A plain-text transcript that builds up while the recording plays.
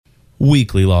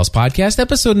Weekly Lost Podcast,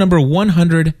 episode number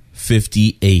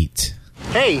 158.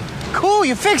 Hey, cool,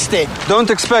 you fixed it.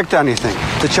 Don't expect anything.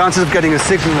 The chances of getting a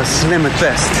signal are slim at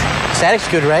best. Static's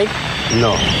good, right?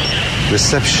 No.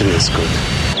 Reception is good.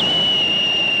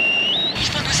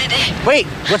 Wait,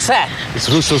 what's that? It's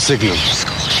Russo's signal.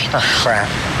 Oh, crap.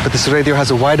 But this radio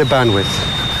has a wider bandwidth.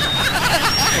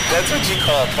 That's what you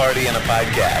call a party in a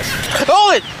podcast.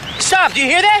 Hold it! Stop, do you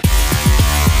hear that?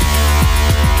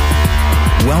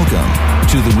 Welcome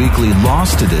to the weekly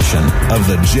Lost edition of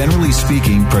the Generally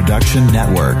Speaking Production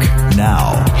Network.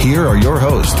 Now, here are your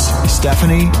hosts,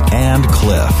 Stephanie and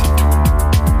Cliff.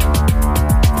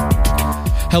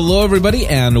 Hello, everybody,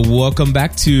 and welcome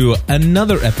back to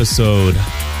another episode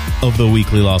of the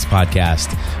Weekly Lost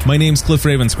Podcast. My name's Cliff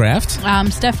Ravenscraft.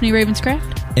 I'm Stephanie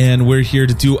Ravenscraft. And we're here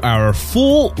to do our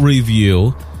full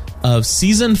review of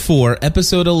Season 4,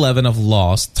 Episode 11 of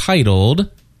Lost,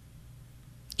 titled...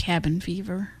 Cabin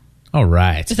Fever. All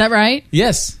right. Is that right?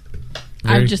 Yes.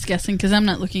 I'm just guessing because I'm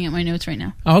not looking at my notes right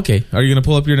now. Oh, okay. Are you going to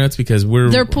pull up your notes? Because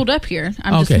they're pulled up here.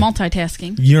 I'm just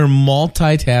multitasking. You're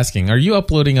multitasking. Are you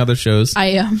uploading other shows? I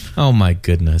am. Oh, my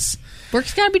goodness.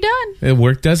 Work's got to be done.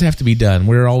 Work does have to be done.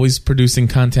 We're always producing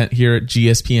content here at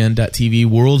GSPN.TV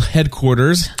World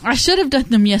Headquarters. I should have done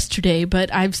them yesterday,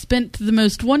 but I've spent the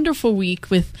most wonderful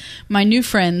week with my new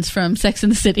friends from Sex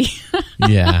and the City.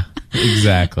 Yeah,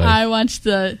 exactly. I watched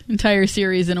the entire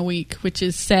series in a week, which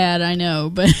is sad, I know,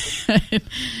 but...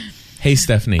 Hey,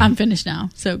 Stephanie. I'm finished now,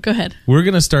 so go ahead. We're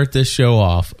going to start this show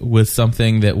off with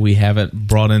something that we haven't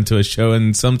brought into a show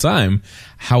in some time.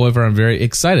 However, I'm very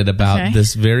excited about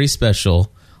this very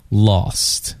special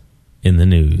Lost in the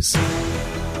News.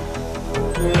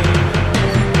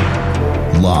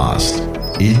 Lost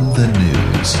in the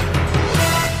News.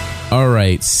 All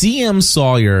right. CM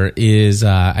Sawyer is,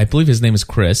 I believe his name is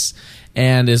Chris,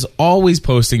 and is always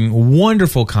posting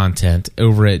wonderful content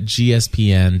over at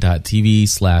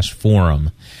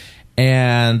gspn.tv/forum.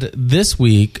 And this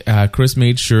week, Chris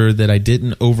made sure that I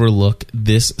didn't overlook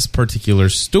this particular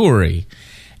story.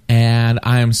 And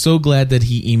I am so glad that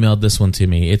he emailed this one to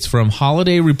me. It's from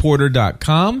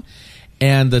holidayreporter.com,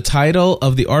 and the title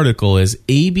of the article is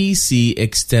ABC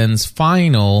Extends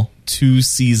Final 2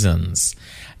 Seasons.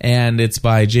 And it's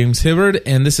by James Hibbard,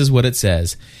 and this is what it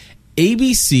says.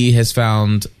 ABC has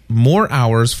found more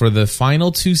hours for the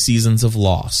final 2 seasons of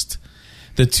Lost.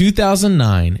 The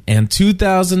 2009 and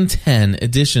 2010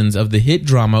 editions of the hit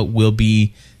drama will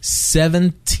be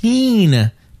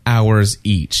 17 hours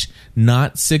each,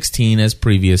 not 16 as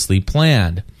previously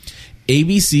planned.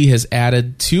 ABC has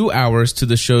added 2 hours to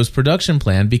the show's production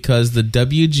plan because the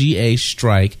WGA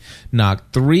strike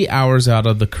knocked 3 hours out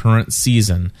of the current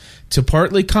season. To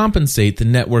partly compensate, the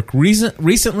network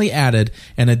recently added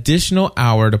an additional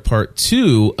hour to part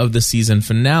 2 of the season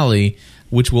finale,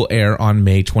 which will air on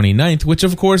May 29th, which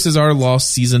of course is our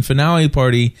Lost season finale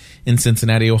party in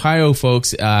Cincinnati, Ohio,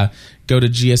 folks. Go to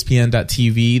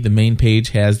gspn.tv. The main page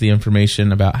has the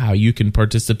information about how you can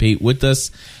participate with us.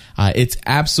 It's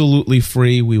absolutely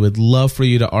free. We would love for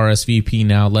you to RSVP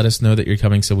now. Let us know that you're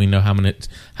coming so we know how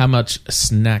much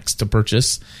snacks to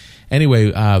purchase.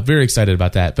 Anyway, very excited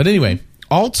about that. But anyway,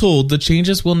 all told, the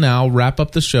changes will now wrap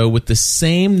up the show with the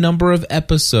same number of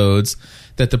episodes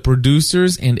that the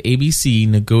producers and ABC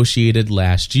negotiated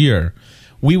last year.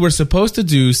 We were supposed to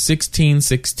do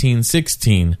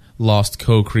 16-16-16, Lost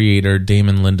co-creator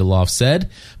Damon Lindelof said,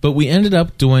 but we ended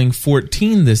up doing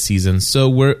 14 this season, so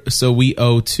we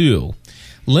owe 2.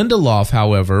 Lindelof,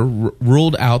 however,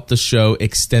 ruled out the show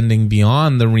extending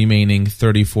beyond the remaining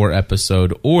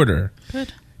 34-episode order.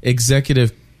 Good.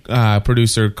 Executive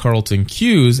producer Carlton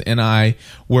Cuse and I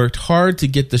worked hard to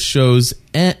get the show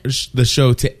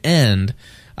to end.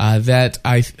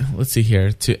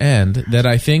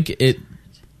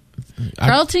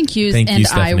 Carlton Cuse and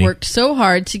I worked so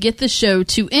hard to get the show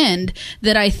to end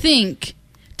that I think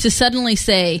to suddenly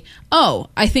say, oh,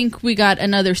 I think we got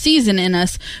another season in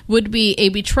us would be a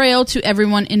betrayal to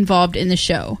everyone involved in the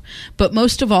show, but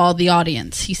most of all, the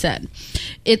audience, he said.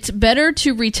 It's better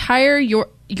to retire your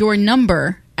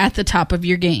number at the top of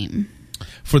your game.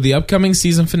 For the upcoming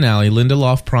season finale,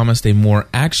 Lindelof promised a more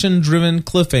action-driven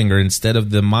cliffhanger instead of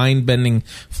the mind-bending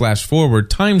flash-forward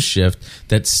time shift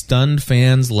that stunned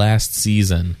fans last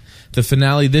season. The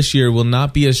finale this year will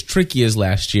not be as tricky as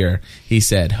last year, he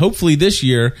said. Hopefully this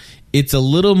year, it's a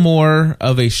little more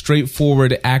of a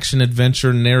straightforward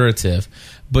action-adventure narrative,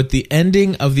 but the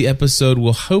ending of the episode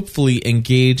will hopefully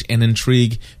engage and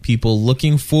intrigue people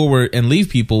looking forward and leave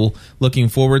people looking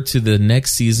forward to the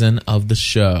next season of the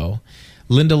show.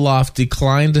 Lindelof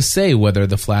declined to say whether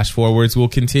the flash forwards will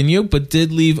continue, but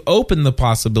did leave open the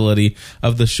possibility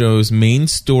of the show's main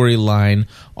storyline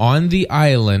on the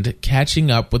island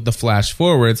catching up with the flash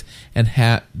forwards and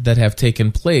that have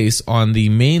taken place on the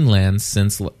mainland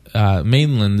since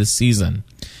mainland this season.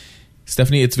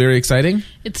 Stephanie, it's very exciting.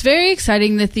 It's very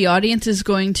exciting that the audience is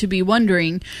going to be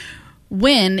wondering,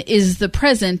 when is the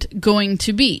present going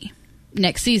to be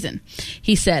next season?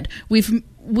 He said,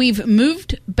 We've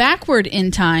moved backward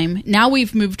in time. Now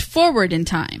we've moved forward in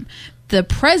time. The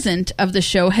present of the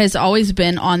show has always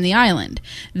been on the island.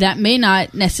 That may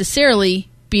not necessarily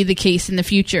be the case in the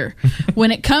future.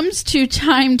 When it comes to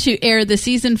time to air the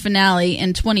season finale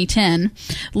in 2010,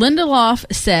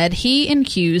 Lindelof said he and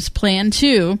Hughes plan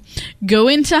to go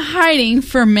into hiding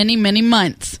for many, many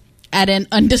months at an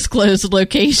undisclosed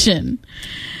location.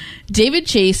 David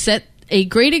Chase set a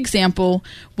great example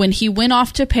when he went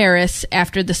off to Paris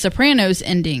after The Sopranos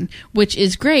ending, which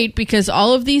is great because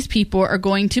all of these people are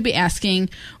going to be asking,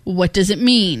 what does it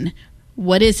mean?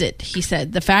 What is it? He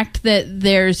said. The fact that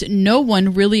there's no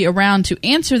one really around to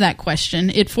answer that question,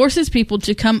 it forces people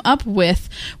to come up with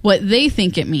what they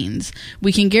think it means.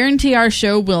 We can guarantee our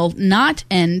show will not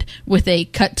end with a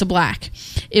cut to black.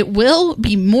 It will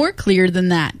be more clear than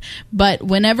that. But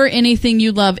whenever anything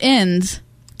you love ends,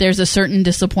 there's a certain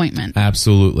disappointment.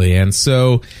 Absolutely. And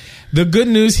so the good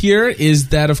news here is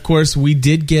that, of course, we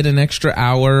did get an extra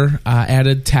hour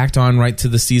tacked on right to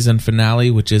the season finale,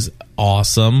 which is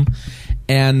awesome.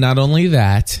 And not only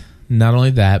that,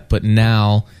 but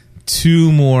now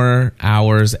 2 more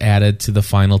hours added to the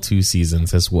final 2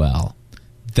 seasons as well.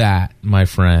 That, my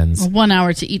friends. 1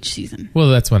 hour to each season. Well,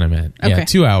 that's what I meant. Okay. Yeah,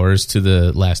 2 hours to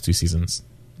the last 2 seasons.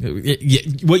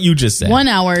 What you just said. 1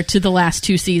 hour to the last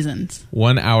 2 seasons.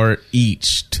 1 hour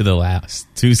each to the last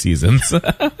 2 seasons.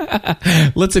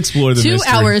 Let's explore the 2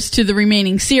 mystery. hours to the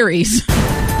remaining series.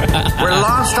 We're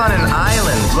lost on an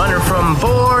island, running from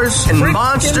boars and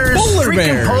monsters,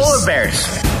 freaking polar bears.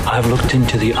 I've looked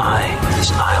into the eye of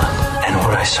this island, and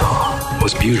what I saw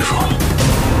was beautiful.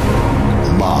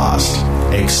 Lost,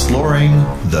 exploring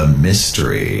the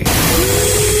mystery.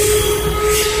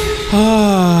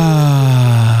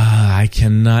 I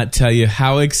cannot tell you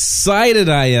how excited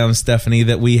I am, Stephanie,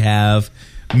 that we have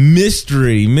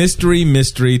mystery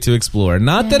to explore.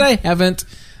 Not that I haven't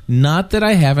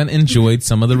enjoyed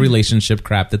some of the relationship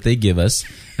crap that they give us.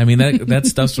 I mean, that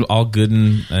stuff's all good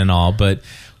and all, but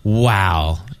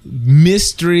wow.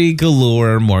 Mystery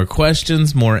galore, more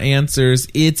questions, more answers.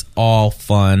 It's all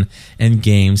fun and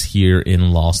games here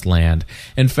in Lost Land.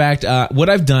 In fact, what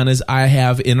I've done is I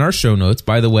have in our show notes,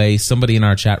 by the way, somebody in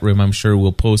our chat room, I'm sure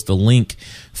will post a link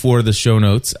for the show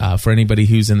notes for anybody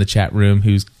who's in the chat room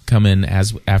who's come in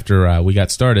after we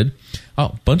got started. Oh,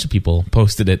 a bunch of people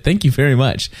posted it. Thank you very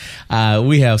much.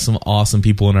 We have some awesome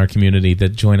people in our community that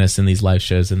join us in these live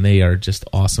shows, and they are just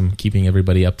awesome, keeping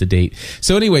everybody up to date.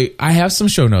 So anyway, I have some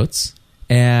show notes,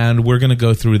 and we're going to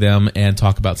go through them and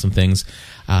talk about some things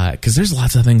because there's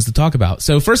lots of things to talk about.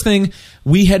 So first thing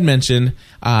we had mentioned,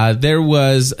 there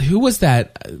was, who was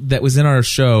that was in our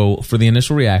show for the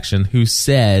initial reaction who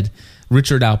said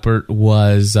Richard Alpert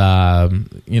was,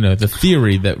 the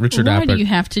theory that Richard Alpert... Why do you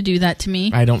have to do that to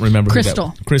me? I don't remember.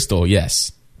 Crystal. Crystal,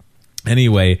 yes.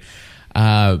 Anyway,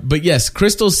 but yes,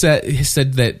 Crystal said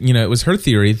that, it was her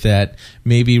theory that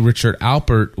maybe Richard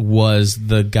Alpert was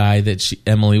the guy that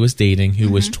Emily was dating,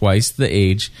 who was twice the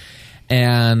age,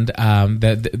 and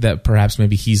that perhaps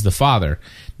maybe he's the father.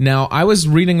 Now, I was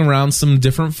reading around some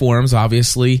different forums,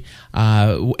 obviously,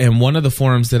 and one of the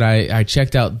forums that I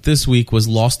checked out this week was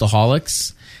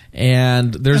Lostaholics,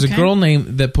 and there's a girl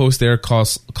named that posts there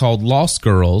called Lost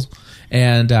Girls,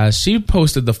 and she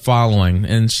posted the following,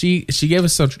 and she gave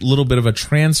us a little bit of a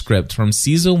transcript from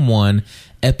Season 1,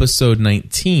 Episode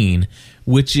 19,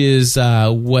 which is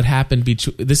what happened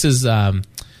between... This is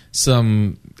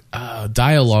some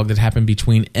dialogue that happened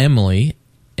between Emily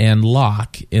and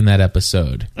Locke in that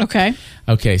episode.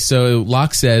 Okay, so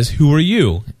Locke says, "Who are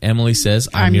you?" Emily says,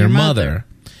 I'm your mother.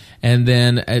 And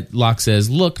then Locke says,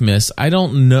 "Look, miss, I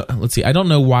don't know. Let's see. I don't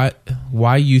know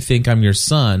why you think I'm your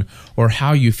son or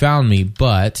how you found me,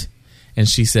 but..." And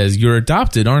she says, "You're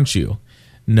adopted, aren't you?"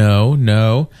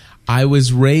 No. I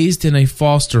was raised in a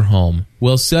foster home.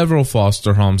 Well, several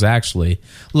foster homes, actually.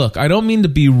 Look, I don't mean to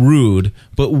be rude,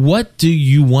 but what do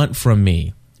you want from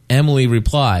me?" Emily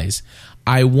replies,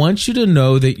 "I want you to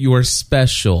know that you're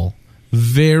special.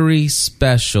 Very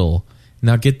special.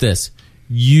 Now get this.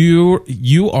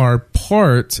 You are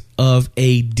part of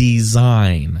a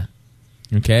design."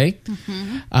 Okay?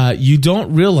 You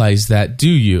don't realize that, do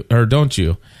you? Or don't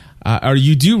you? Or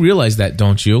you do realize that,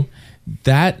 don't you?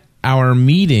 That our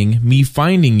meeting, me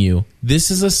finding you, this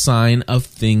is a sign of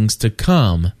things to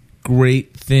come.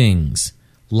 Great things.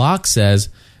 Locke says,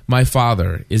 my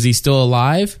father, is he still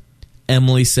alive?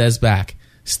 Emily says back,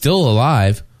 still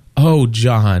alive? Oh,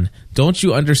 John, don't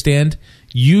you understand?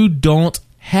 You don't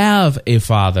have a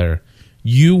father.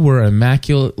 You were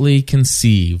immaculately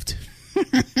conceived.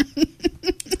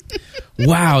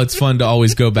 Wow, it's fun to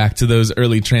always go back to those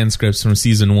early transcripts from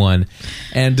season 1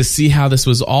 and to see how this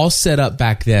was all set up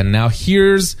back then. Now,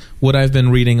 here's what I've been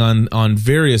reading on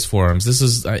various forums. This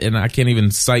is, and I can't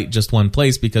even cite just one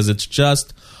place because it's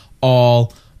just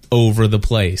all over the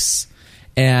place.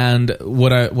 And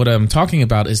what I'm talking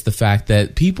about is the fact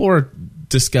that people are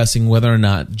discussing whether or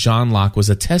not John Locke was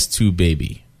a test tube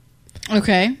baby.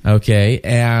 Okay,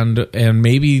 and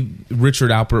maybe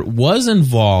Richard Alpert was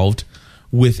involved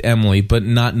with Emily, but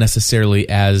not necessarily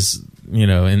as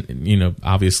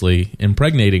obviously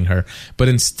impregnating her, but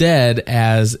instead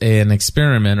as an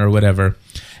experiment or whatever.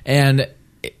 And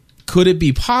could it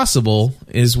be possible,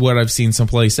 is what I've seen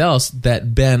someplace else,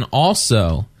 that Ben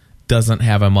also doesn't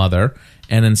have a mother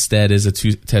and instead is a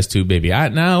test tube baby?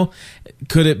 Now,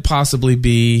 could it possibly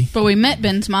be? But we met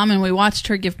Ben's mom and we watched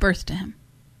her give birth to him.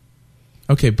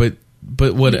 Okay, but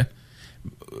what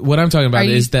I'm talking about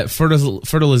is that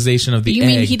fertilization of the egg. You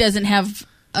mean he doesn't have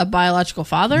a biological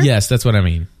father? Yes, that's what I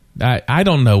mean. I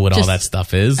don't know what all that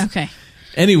stuff is. Okay.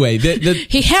 Anyway,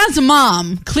 he has a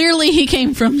mom. Clearly, he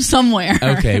came from somewhere.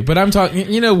 Okay, but I'm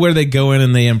talking, where they go in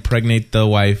and they impregnate the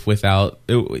wife without,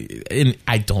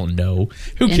 I don't know.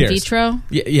 Who cares? In vitro?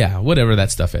 Yeah, whatever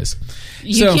that stuff is.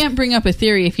 You can't bring up a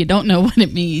theory if you don't know what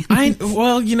it means.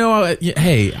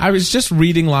 Hey, I was just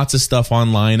reading lots of stuff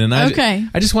online, and I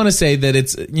just want to say that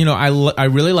it's, I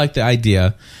really like the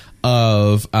idea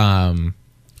of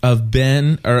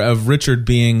Ben or of Richard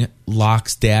being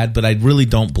Locke's dad, but I really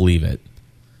don't believe it.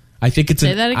 I think it's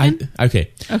Say that again?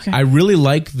 Okay. I really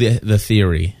like the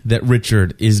theory that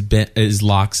Richard is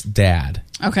Locke's dad.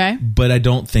 Okay. But I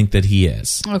don't think that he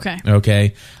is.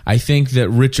 Okay. I think that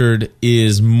Richard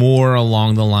is more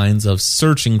along the lines of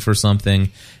searching for something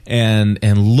and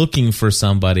looking for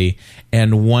somebody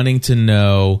and wanting to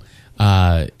know,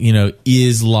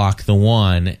 is Locke the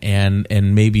one,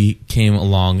 and maybe came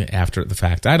along after the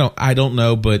fact. I don't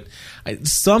know, but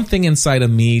something inside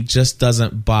of me just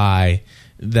doesn't buy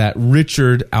that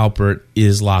Richard Alpert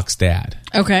is Locke's dad.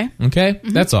 Okay. Mm-hmm.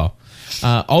 That's all.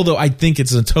 Although I think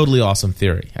it's a totally awesome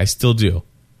theory. I still do.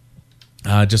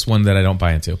 Just one that I don't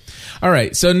buy into. All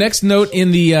right, so next note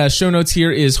in the show notes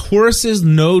here is Horace's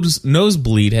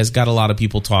nosebleed has got a lot of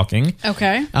people talking.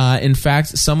 Okay. In fact,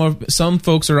 some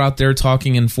folks are out there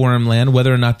talking in forum land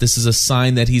whether or not this is a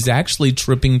sign that he's actually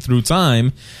tripping through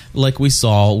time, like we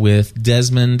saw with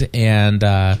Desmond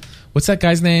and what's that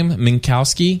guy's name?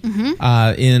 Minkowski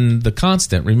in The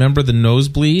Constant. Remember the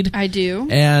nosebleed? I do.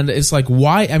 And it's like,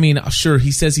 why? I mean, sure,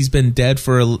 he says he's been dead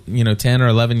for 10 or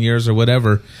 11 years or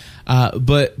whatever.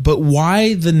 But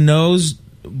why the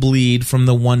nosebleed from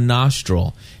the one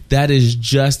nostril? That is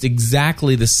just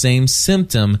exactly the same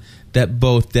symptom that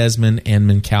both Desmond and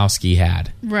Minkowski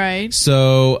had. Right.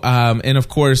 So, and of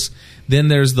course, then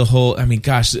there's the whole,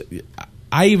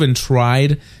 I even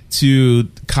tried to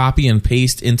copy and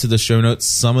paste into the show notes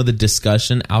some of the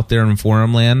discussion out there in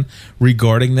forum land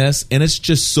regarding this, and it's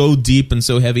just so deep and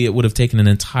so heavy it would have taken an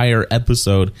entire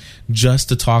episode just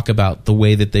to talk about the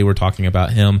way that they were talking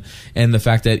about him and the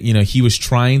fact that he was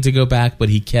trying to go back but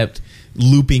he kept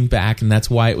looping back, and that's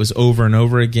why it was over and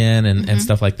over again and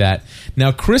stuff like that.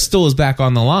 Now Crystal is back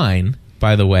on the line,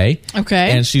 by the way.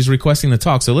 Okay. And she's requesting to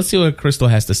talk, so let's see what Crystal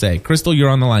has to say. Crystal, you're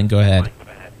on the line. Go ahead.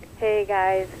 Hey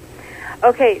guys.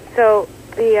 Okay, so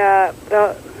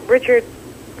the Richard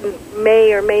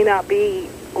may or may not be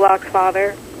Locke's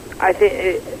father. I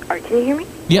think. Can you hear me?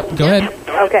 Yep. Go ahead.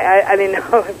 Okay, I didn't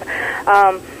know.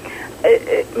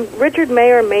 Richard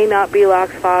may or may not be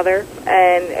Locke's father,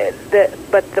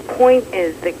 but the point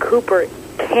is that Cooper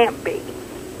can't be.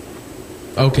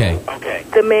 Okay.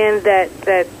 The man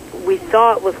that we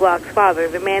thought was Locke's father,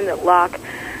 the man that Locke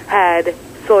had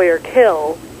Sawyer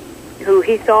kill, who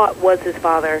he thought was his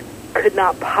father, could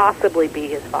not possibly be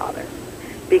his father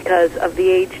because of the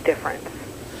age difference.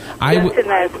 Just in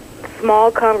that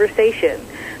small conversation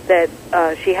that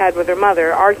she had with her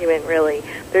mother, argument really,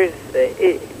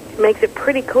 it makes it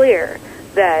pretty clear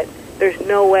that there's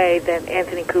no way that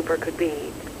Anthony Cooper could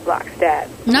be Locke's dad.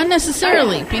 Not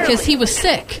necessarily, because he was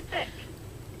sick.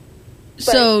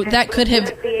 So that could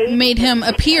have made him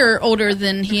appear older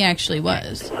than he actually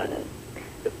was.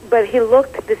 But he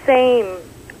looked the same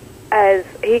as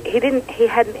he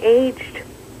hadn't aged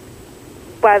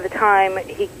by the time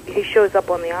he shows up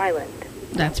on the island.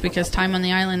 That's because time on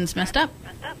the island is messed up.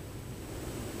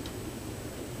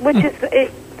 Which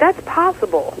is, that's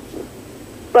possible.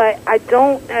 But I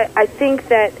think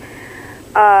that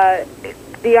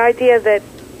the idea that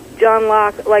John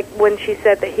Locke, like when she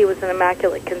said that he was an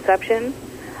immaculate conception,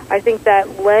 I think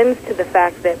that lends to the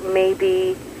fact that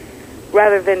maybe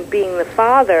rather than being the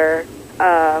father,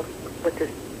 the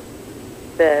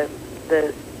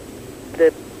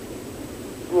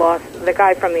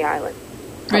guy from the island.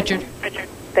 Richard.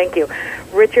 Thank you.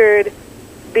 Richard,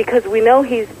 because we know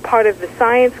he's part of the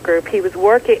science group, he was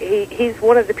working, he's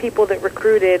one of the people that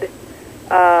recruited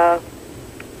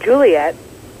Juliet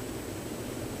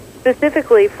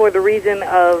specifically for the reason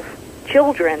of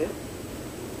children.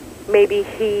 Maybe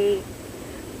he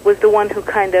was the one who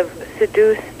kind of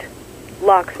seduced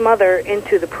Locke's mother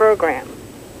into the program.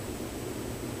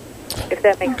 If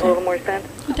that makes a little more sense.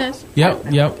 It does.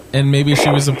 Yep. And maybe she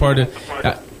was a part of...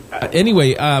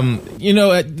 anyway,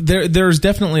 there's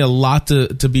definitely a lot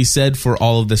to be said for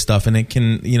all of this stuff, and it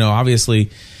can,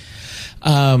 obviously...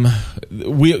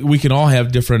 we can all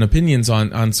have different opinions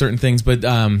on certain things, but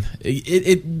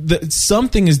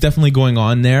something is definitely going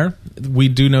on there. We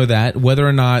do know that. Whether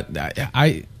or not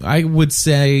I would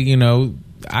say,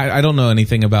 I don't know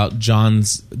anything about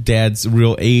John's dad's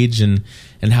real age and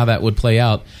how that would play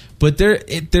out. But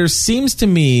there seems to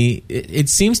me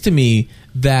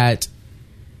that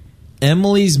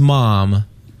Emily's mom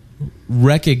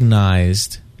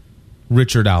recognized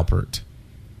Richard Alpert.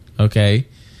 Okay.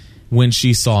 When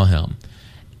she saw him.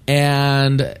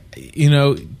 And,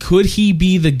 could he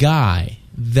be the guy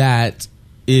that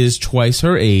is twice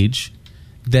her age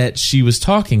that she was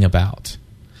talking about?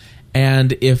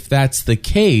 And if that's the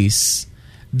case,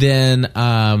 then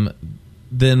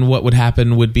what would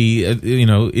happen would be,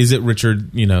 is it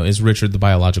Richard, is Richard the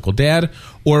biological dad?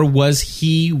 Or was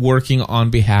he working on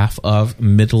behalf of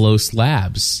Midlos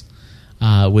Labs?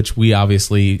 Which we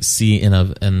obviously see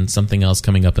in something else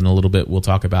coming up in a little bit we'll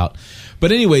talk about.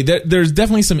 But anyway, there's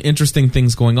definitely some interesting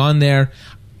things going on there.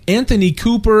 Anthony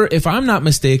Cooper, if I'm not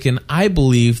mistaken, I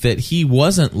believe that he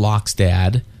wasn't Locke's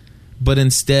dad, but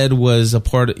instead was a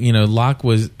part of, Locke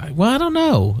was, well, I don't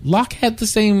know. Locke had the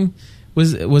same...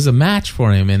 was a match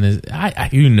for him, and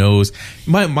who knows?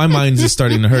 My mind's just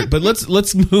starting to hurt. But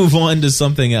let's move on to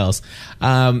something else.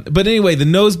 But anyway, the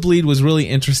nosebleed was really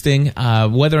interesting.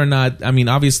 Whether or not,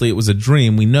 obviously it was a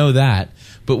dream, we know that.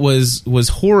 But was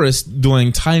Horace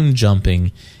doing time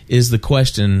jumping is the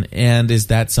question, and is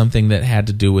that something that had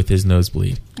to do with his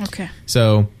nosebleed? Okay.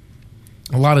 So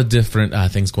a lot of different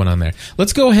things going on there.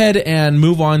 Let's go ahead and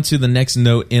move on to the next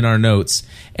note in our notes,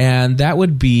 and that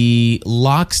would be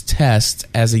Locke's test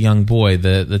as a young boy,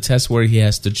 the test where he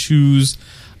has to choose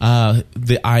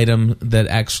the item that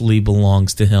actually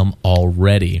belongs to him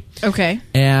already. Okay.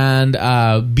 And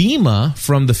Bima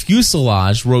from the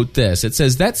Fuselage wrote this. It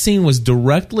says, that scene was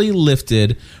directly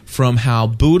lifted from how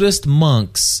Buddhist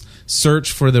monks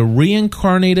search for the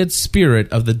reincarnated spirit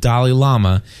of the Dalai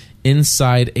Lama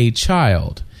inside a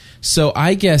child. So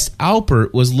I guess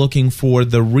Alpert was looking for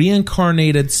the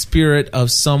reincarnated spirit of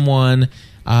someone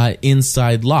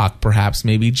inside Locke, perhaps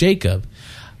maybe Jacob.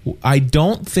 I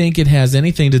don't think it has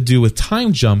anything to do with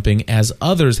time jumping, as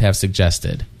others have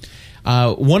suggested.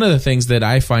 One of the things that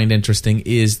I find interesting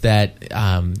is that,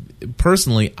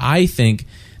 personally, I think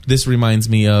this reminds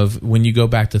me of when you go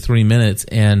back to 3 Minutes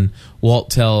and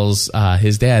Walt tells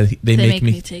his dad, they make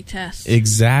me take tests.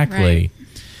 Exactly. Right.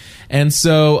 And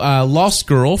so Lost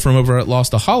Girl from over at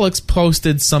Lostaholics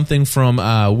posted something from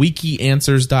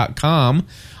wikianswers.com,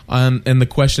 and the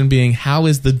question being, how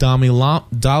is the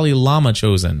Dalai Lama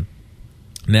chosen?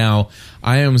 Now,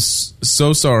 I am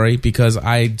so sorry because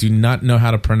I do not know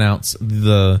how to pronounce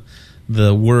the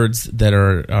words that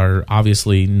are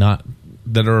obviously not,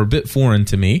 that are a bit foreign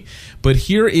to me. But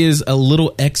here is a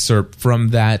little excerpt from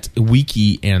that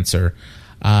wiki answer.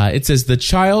 It says, the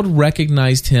child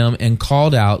recognized him and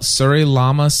called out, Suri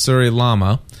Lama, Suri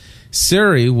Lama.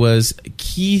 Suri was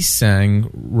Kisang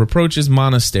Reproach's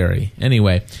monastery.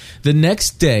 Anyway, the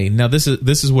next day, now this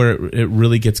is where it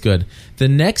really gets good. The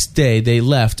next day they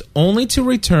left, only to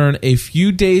return a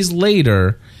few days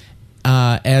later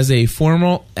as a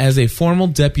formal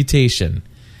deputation.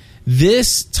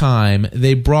 This time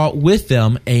they brought with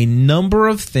them a number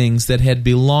of things that had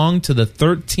belonged to the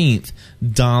 13th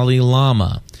Dalai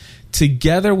Lama,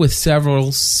 together with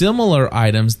several similar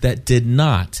items that did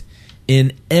not.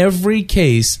 In every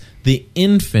case, the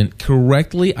infant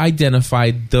correctly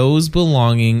identified those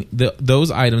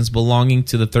items belonging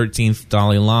to the 13th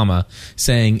Dalai Lama,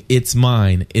 saying, "It's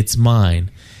mine, it's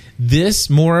mine." This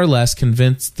more or less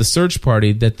convinced the search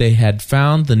party that they had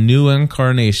found the new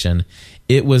incarnation.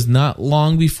 It was not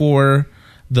long before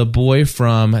the boy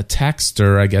from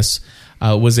Taxter, I guess,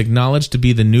 was acknowledged to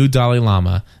be the new Dalai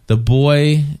Lama. The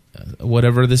boy,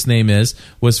 whatever this name is,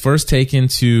 was first taken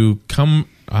to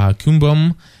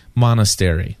Kumbum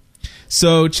Monastery.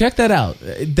 So check that out.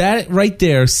 That right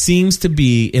there seems to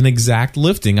be an exact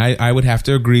lifting. I would have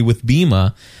to agree with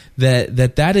Bhima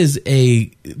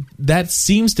that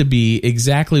seems to be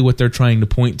exactly what they're trying to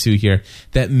point to here.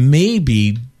 That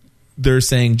maybe they're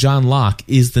saying John Locke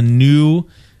is the new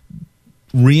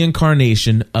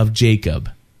reincarnation of Jacob.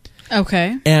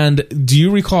 Okay. And do you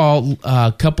recall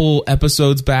a couple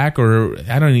episodes back, or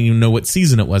I don't even know what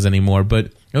season it was anymore,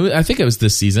 but I think it was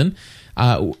this season,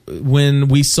 when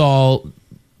we saw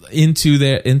into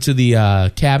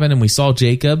the cabin and we saw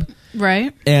Jacob,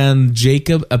 right? And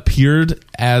Jacob appeared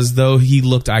as though he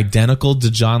looked identical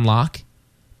to John Locke.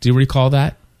 Do you recall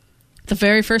that? The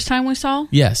very first time we saw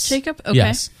Jacob? Okay.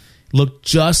 Yes. Looked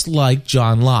just like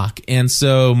John Locke. And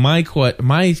so my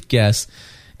guess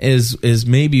is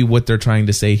maybe what they're trying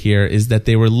to say here is that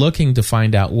they were looking to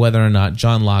find out whether or not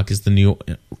John Locke is the new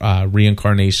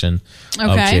reincarnation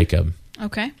of Jacob.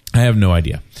 Okay. I have no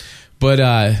idea. But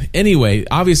anyway,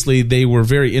 obviously they were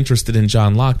very interested in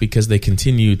John Locke because they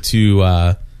continue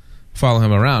to follow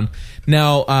him around.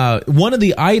 Now, one of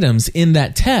the items in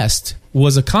that test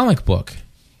was a comic book,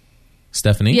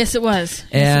 Stephanie. Yes, it was.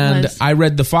 And I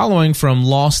read the following from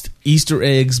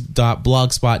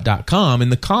losteastereggs.blogspot.com.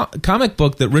 And the comic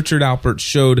book that Richard Alpert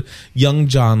showed young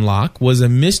John Locke was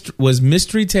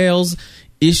Mystery Tales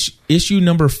issue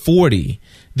number 40.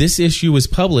 This issue was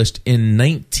published in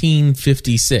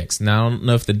 1956. Now, I don't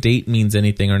know if the date means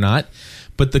anything or not,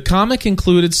 but the comic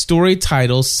included story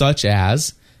titles such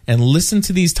as, and listen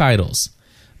to these titles,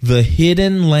 The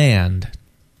Hidden Land.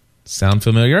 Sound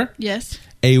familiar? Yes.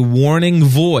 A Warning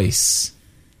Voice.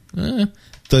 The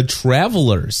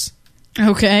Travelers.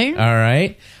 Okay. All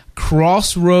right.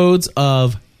 Crossroads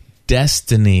of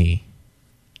Destiny.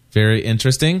 Very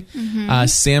interesting. Mm-hmm.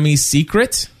 Sammy's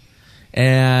Secret.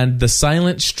 And The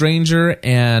Silent Stranger,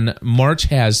 and March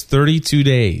Has 32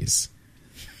 Days.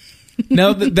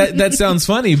 Now, that sounds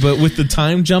funny, but with the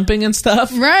time jumping and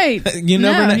stuff. Right. You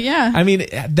never know. Yeah. I mean,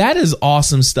 that is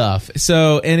awesome stuff.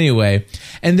 So anyway,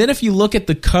 and then if you look at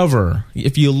the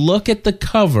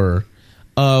cover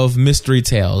of Mystery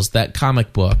Tales, that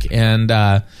comic book, and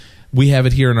we have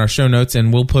it here in our show notes,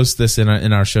 and we'll post this in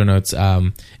our show notes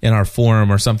in our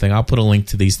forum or something. I'll put a link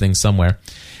to these things somewhere.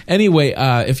 Anyway,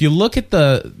 if you look at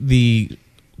the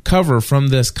cover from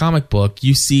this comic book,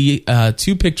 you see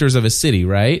two pictures of a city,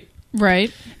 right?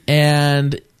 Right.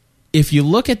 And if you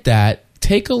look at that,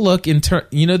 take a look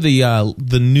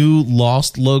the new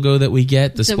Lost logo that we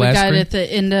get, the splash screen. We got at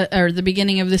the end or the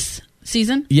beginning of this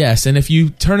season. Yes, and if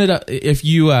you turn it up, if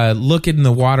you look in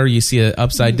the water, you see an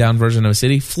upside down version of a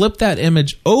city. Flip that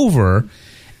image over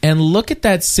and look at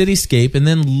that cityscape, and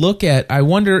then look at, I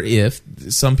wonder if,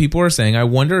 some people are saying, I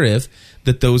wonder if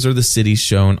that those are the cities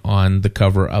shown on the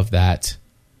cover of that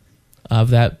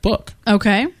book.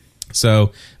 Okay.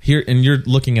 So here, and you're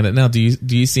looking at it now. Do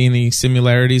you see any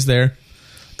similarities there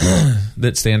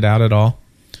that stand out at all?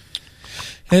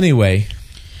 Anyway.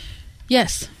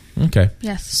 Yes. Okay.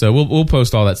 Yes. So we'll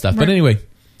post all that stuff. Right. But anyway,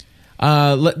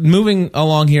 moving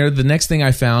along here, the next thing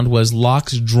I found was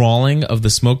Locke's drawing of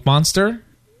the smoke monster.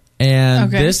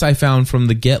 And this I found from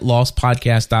the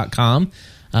GetLostPodcast.com.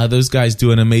 Those guys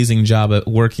do an amazing job at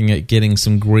working at getting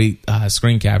some great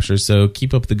screen captures. So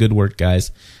keep up the good work,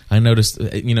 guys. I noticed,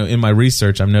 in my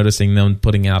research, I'm noticing them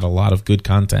putting out a lot of good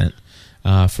content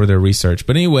for their research.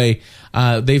 But anyway,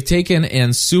 they've taken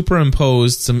and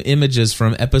superimposed some images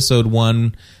from episode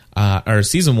 1, or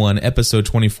season 1, episode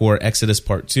 24, Exodus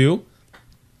Part 2,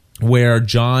 where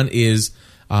John is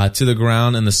to the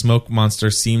ground and the smoke monster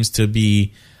seems to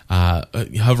be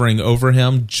hovering over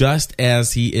him, just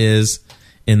as he is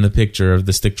in the picture of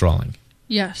the stick drawing.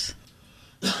 Yes.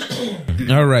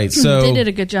 All right, so they did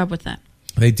a good job with that.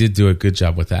 They did do a good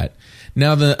job with that.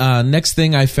 Now, the next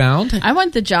thing I found, I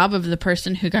want the job of the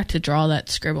person who got to draw that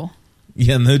scribble.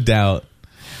 Yeah, no doubt.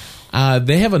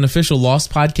 They have an official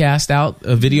Lost podcast out,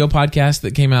 a video podcast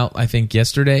that came out, I think,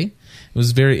 yesterday. It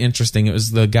was very interesting. It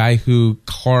was the guy who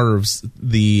carves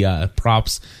the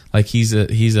props. Like he's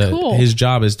cool. His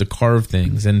job is to carve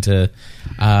things into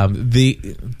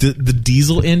the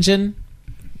diesel engine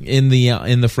in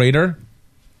the freighter.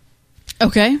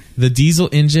 Okay. The diesel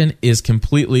engine is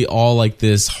completely all like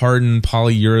this hardened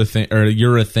polyurethane or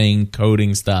urethane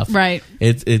coating stuff. Right.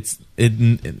 It's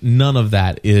none of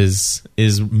that is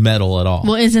metal at all.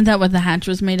 Well, isn't that what the hatch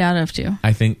was made out of too?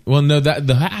 I think. Well, no, that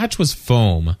the hatch was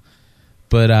foam,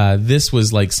 but this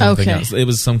was like something else. It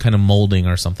was some kind of molding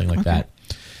or something like that.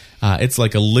 It's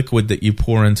like a liquid that you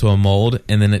pour into a mold,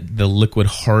 and then the liquid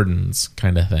hardens,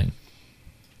 kind of thing.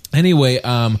 Anyway,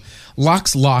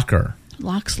 Locke's locker.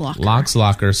 Locke's locker. Locke's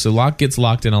locker. So Locke gets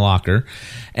locked in a locker.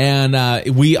 And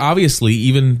we obviously,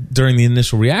 even during the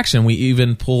initial reaction, we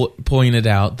even pointed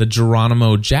out the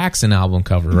Geronimo Jackson album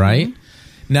cover, right?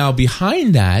 Now,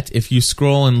 behind that, if you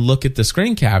scroll and look at the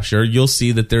screen capture, you'll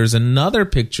see that there's another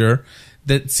picture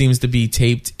that seems to be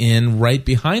taped in right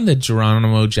behind the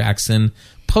Geronimo Jackson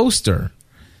poster.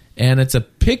 And it's a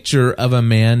picture of a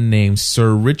man named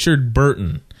Sir Richard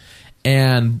Burton.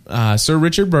 And Sir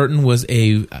Richard Burton was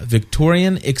a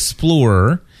Victorian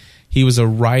explorer. He was a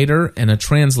writer and a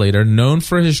translator known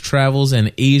for his travels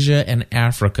in Asia and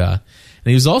Africa.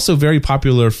 And he was also very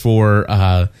popular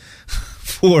for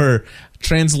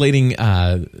translating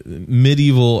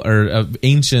medieval or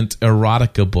ancient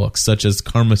erotica books such as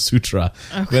Kama Sutra.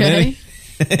 Okay.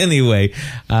 Anyway,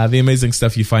 the amazing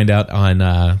stuff you find out on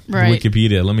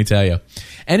Wikipedia, let me tell you.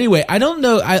 Anyway, I don't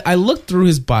know. I looked through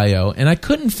his bio, and I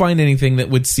couldn't find anything that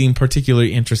would seem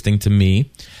particularly interesting to me.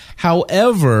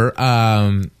 However,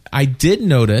 I did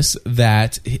notice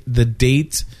that the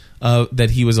date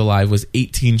that he was alive was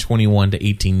 1821 to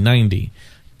 1890.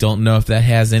 Don't know if that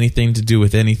has anything to do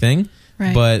with anything,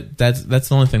 but that's the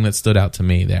only thing that stood out to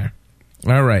me there.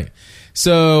 All right.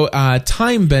 So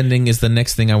time bending is the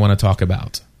next thing I want to talk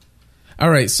about. All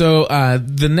right, so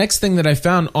the next thing that I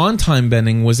found on time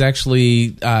bending was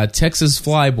actually Texas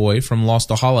Flyboy from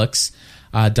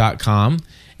Lostaholics.com,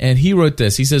 and he wrote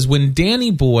this. He says, when Danny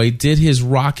Boy did his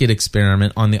rocket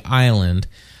experiment on the island,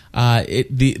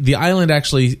 the island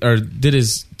actually, or did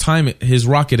his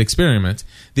rocket experiment,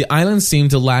 the island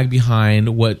seemed to lag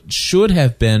behind what should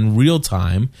have been real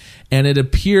time, and it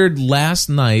appeared last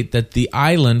night that the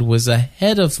island was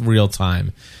ahead of real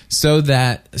time. So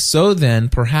then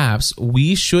perhaps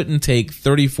we shouldn't take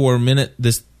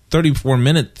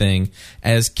 34-minute thing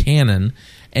as canon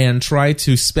and try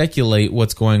to speculate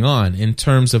what's going on in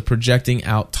terms of projecting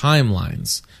out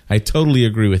timelines. I totally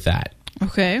agree with that.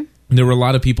 Okay. There were a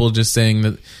lot of people just saying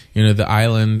that, the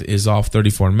island is off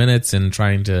 34 minutes and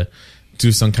trying to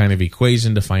do some kind of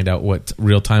equation to find out what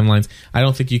real timelines. I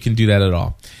don't think you can do that at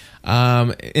all.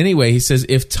 Anyway, he says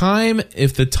if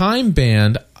the time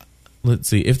bend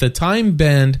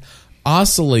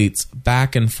oscillates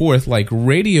back and forth like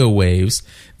radio waves,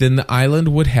 then the island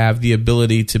would have the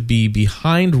ability to be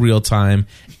behind real time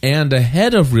and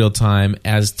ahead of real time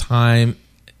as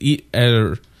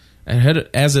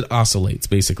it oscillates,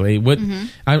 basically.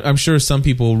 I'm sure some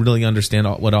people really understand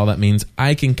what all that means.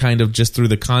 I can kind of, just through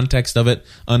the context of it,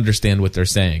 understand what they're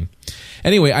saying.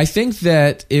 Anyway, I think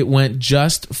that it went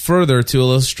just further to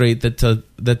illustrate that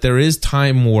there is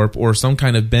time warp or some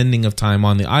kind of bending of time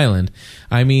on the island.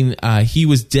 I mean, he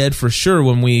was dead for sure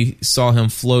when we saw him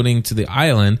floating to the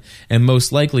island, and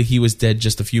most likely he was dead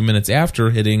just a few minutes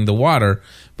after hitting the water.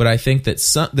 But I think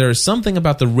that there is something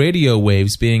about the radio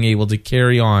waves being able to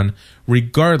carry on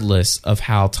regardless of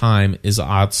how time is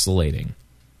oscillating.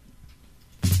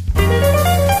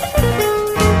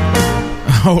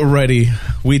 Alrighty,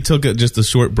 we took just a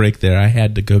short break there. I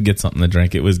had to go get something to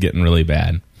drink. It was getting really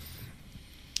bad.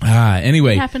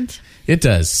 Anyway, it happens. It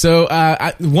does. So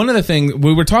one of the things,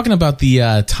 we were talking about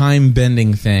the time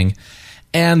bending thing,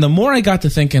 and the more I got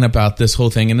to thinking about this whole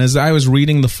thing, and as I was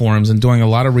reading the forums and doing a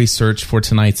lot of research for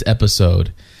tonight's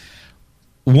episode,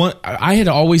 I had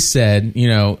always said,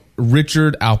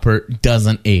 Richard Alpert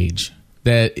doesn't age.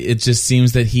 That it just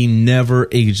seems that he never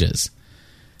ages.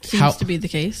 Seems to be the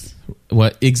case.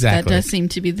 What exactly? That does seem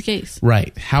to be the case.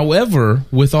 Right. However,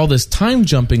 with all this time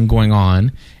jumping going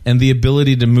on and the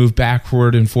ability to move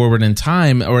backward and forward in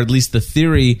time, or at least the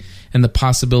theory and the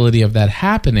possibility of that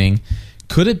happening,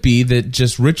 could it be that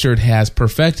just Richard has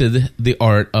perfected the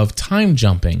art of time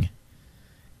jumping?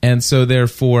 And so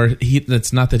therefore,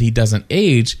 it's not that he doesn't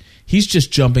age, he's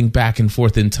just jumping back and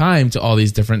forth in time to all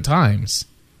these different times.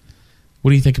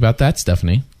 What do you think about that,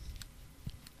 Stephanie?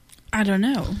 I don't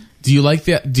know. Do you like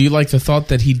that? Do you like the thought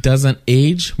that he doesn't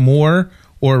age more,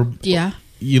 or yeah,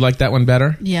 you like that one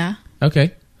better? Yeah.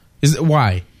 Okay. Is it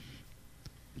why?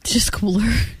 Just cooler.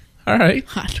 All right.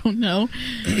 I don't know.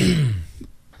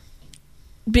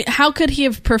 But how could he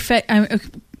have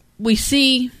we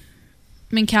see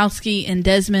Minkowski and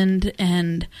Desmond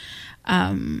and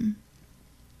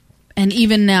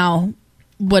even now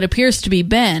what appears to be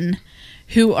Ben,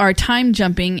 who are time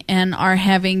jumping and are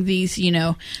having these,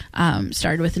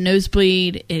 started with a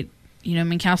nosebleed. It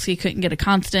Minkowski couldn't get a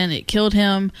constant. It killed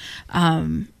him.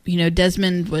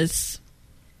 Desmond was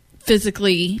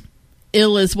physically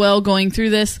ill as well going through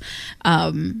this.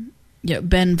 Ben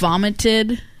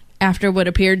vomited after what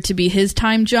appeared to be his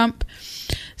time jump.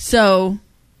 So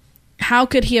how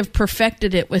could he have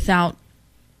perfected it without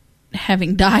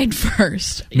having died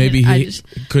first? Maybe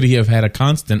could he have had a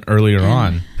constant earlier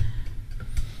on?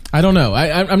 I don't know.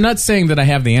 I'm not saying that I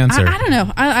have the answer. I don't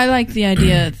know. I like the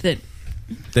idea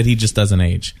that he just doesn't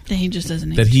age. That he just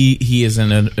doesn't age. That he is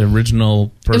an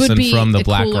original person from the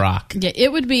Black Rock. Yeah,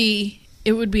 it would be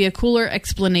a cooler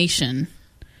explanation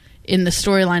in the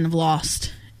storyline of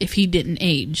Lost if he didn't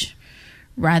age,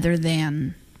 rather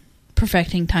than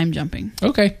perfecting time jumping.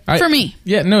 Okay, for me.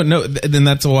 Yeah, no. Then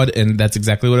that's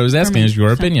exactly what I was asking. Is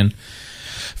your opinion?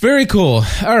 Very cool.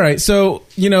 All right, so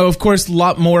of course, a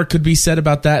lot more could be said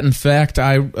about that. In fact,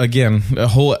 I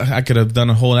could have done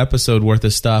a whole episode worth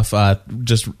of stuff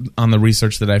just on the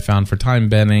research that I found for time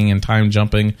bending and time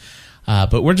jumping.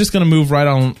 But we're just going to move right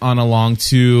on along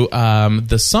to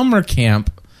the summer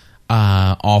camp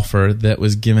offer that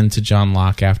was given to John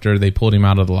Locke after they pulled him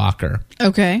out of the locker.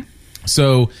 Okay.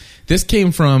 So this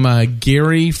came from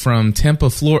Gary from Tampa,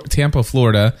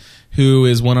 Florida, who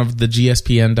is one of the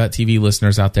GSPN.TV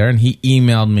listeners out there, and he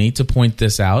emailed me to point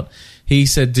this out. He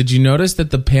said, did you notice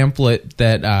that the pamphlet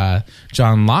that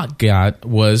John Locke got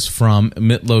was from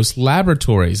Mitlos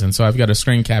Laboratories? And so I've got a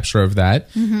screen capture of that.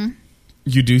 Mm-hmm.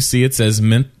 You do see it says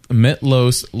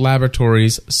Mitlos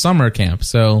Laboratories Summer Camp.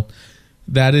 So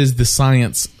that is the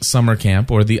science summer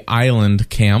camp, or the island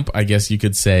camp, I guess you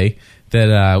could say,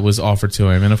 that was offered to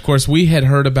him. And of course, we had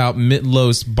heard about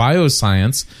Mitlos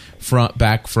Bioscience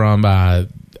back from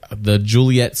the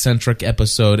Juliet-centric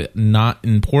episode, Not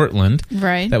in Portland.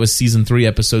 Right. That was season 3,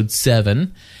 episode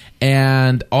 7.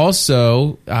 And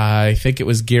also, I think it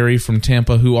was Gary from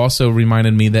Tampa who also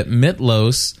reminded me that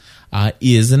Mitlos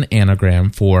is an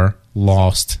anagram for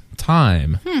lost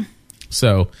time.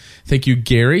 So thank you,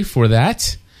 Gary, for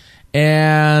that.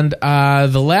 And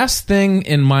the last thing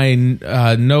in my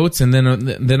notes, and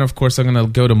then of course I'm going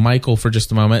to go to Michael for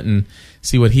just a moment and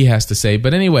see what he has to say.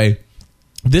 But anyway,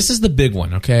 this is the big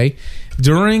one, okay?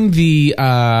 During the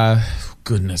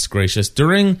goodness gracious,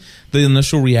 during the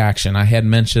initial reaction, I had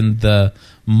mentioned the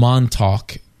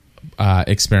Montauk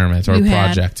experiment or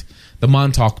project, the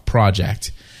Montauk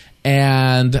Project.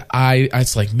 And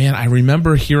it's like, man, I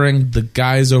remember hearing the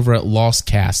guys over at Lost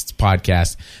Casts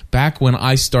podcast back when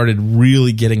I started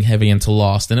really getting heavy into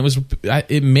Lost, and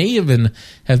it may even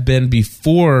have been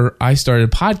before I started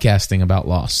podcasting about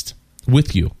Lost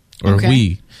with you or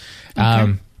we.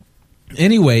 Okay.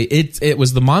 Anyway, it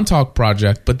was the Montauk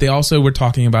Project, but they also were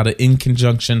talking about it in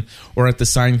conjunction or at the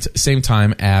same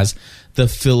time as the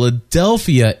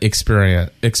Philadelphia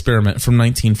experiment from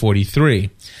 1943.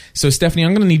 So, Stephanie,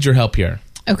 I'm going to need your help here.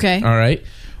 Okay. All right.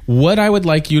 What I would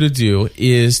like you to do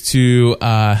is to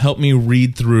help me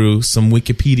read through some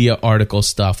Wikipedia article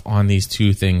stuff on these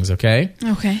two things, okay?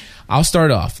 Okay. I'll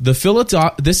start off. This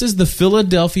is the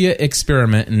Philadelphia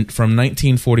experiment from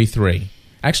 1943.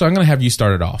 Actually, I'm going to have you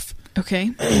start it off.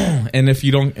 Okay. And if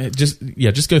you don't, just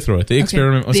go through it. The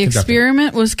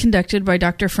experiment was conducted by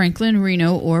Dr. Franklin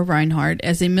Reno or Reinhardt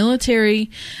as a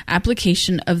military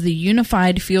application of the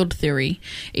unified field theory,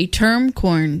 a term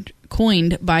coined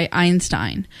by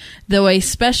Einstein. Though a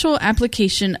special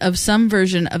application of some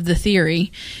version of the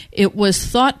theory, it was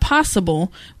thought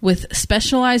possible with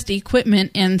specialized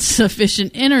equipment and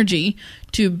sufficient energy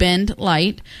to bend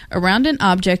light around an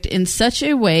object in such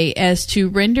a way as to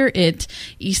render it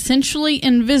essentially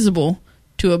invisible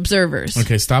to observers.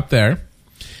 Okay, stop there.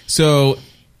 So,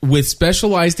 with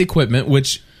specialized equipment,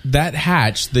 which that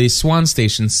hatch, the Swan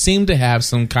Station, seemed to have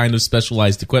some kind of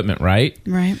specialized equipment, right?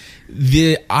 Right.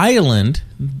 The island,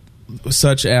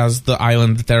 such as the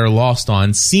island that they're lost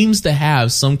on, seems to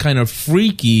have some kind of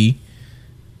freaky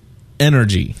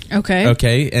energy.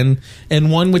 Okay.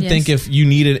 And one would think if you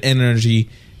needed energy,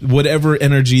 whatever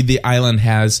energy the island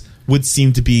has would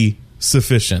seem to be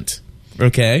sufficient.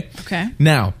 Okay?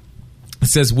 Now, it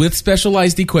says with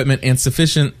specialized equipment and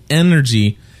sufficient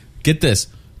energy, get this,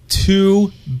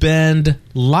 to bend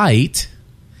light.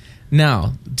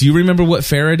 Now, do you remember what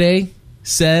Faraday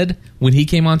said when he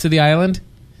came onto the island?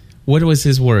 What was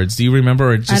his words? Do you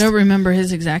remember? I don't remember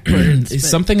his exact words. It's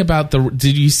something about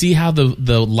did you see how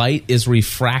the light is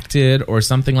refracted or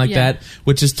something like that?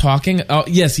 Which is talking. Oh,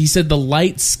 yes, he said the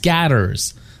light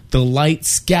scatters. The light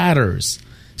scatters.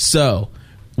 So,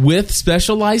 with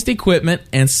specialized equipment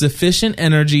and sufficient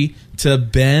energy to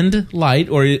bend light,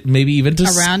 or maybe even to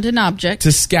around an object,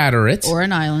 to scatter it, or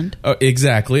an island.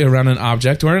 Exactly, around an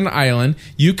object or an island,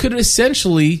 you could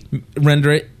essentially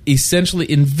render it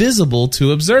essentially invisible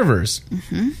to observers.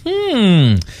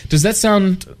 Does that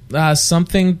sound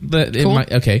something that it cool.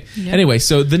 might? Okay. Yep. Anyway,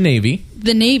 so the Navy.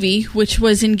 The Navy, which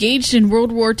was engaged in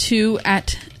World War II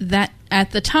at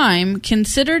the time,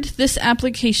 considered this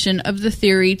application of the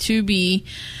theory to be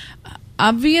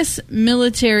obvious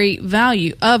military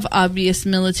value,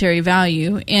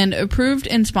 and approved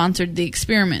and sponsored the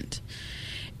experiment.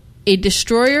 A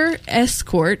destroyer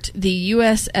escort, the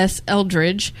USS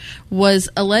Eldridge, was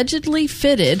allegedly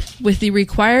fitted with the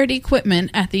required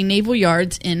equipment at the naval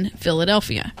yards in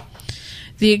Philadelphia.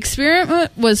 The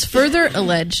experiment was further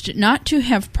alleged not to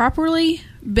have properly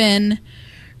been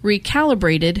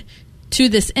recalibrated to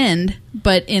this end,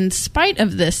 but in spite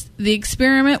of this, the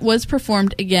experiment was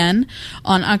performed again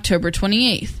on October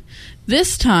 28th.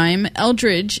 This time,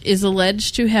 Eldridge is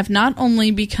alleged to have not only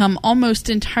become almost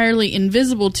entirely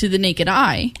invisible to the naked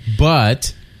eye,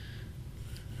 but...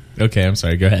 Okay, I'm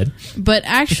sorry, go ahead. But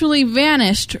actually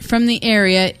vanished from the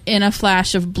area in a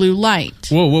flash of blue light.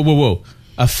 Whoa.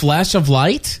 A flash of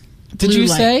light? Did Blue you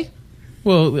light. say?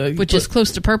 Well, which is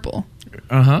close to purple.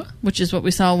 Uh-huh. Which is what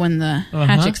we saw when the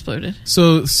hatch exploded.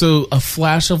 So a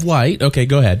flash of light. Okay,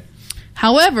 go ahead.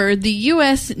 However, the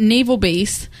U.S. naval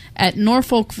base at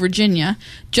Norfolk, Virginia,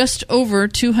 just over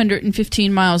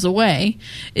 215 miles away,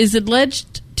 is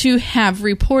alleged to have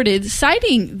reported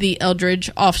sighting the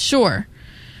Eldridge offshore,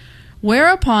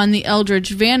 whereupon the Eldridge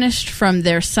vanished from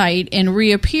their site and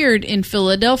reappeared in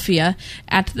Philadelphia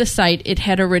at the site it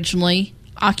had originally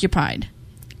occupied,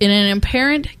 in an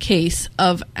apparent case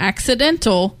of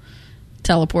accidental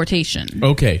teleportation.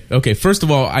 Okay. First of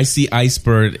all, I see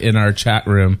Icebird in our chat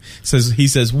room. He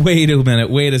says, wait a minute,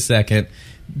 wait a second.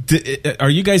 Are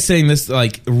you guys saying this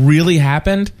like really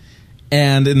happened?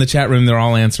 And in the chat room, they're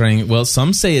all answering, well,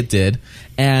 some say it did.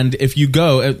 And if you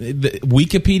go,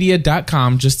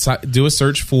 Wikipedia.com, just do a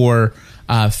search for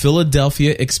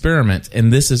Philadelphia experiment,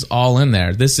 and this is all in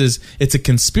there. It's a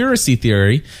conspiracy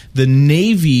theory. The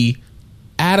Navy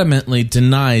adamantly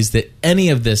denies that any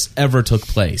of this ever took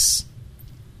place.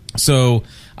 So,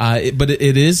 but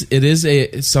it is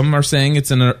some are saying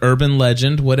it's an urban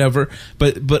legend, whatever.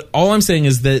 But all I'm saying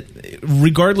is that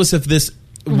regardless of this,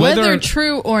 whether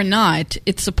true or not,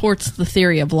 it supports the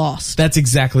theory of Lost. That's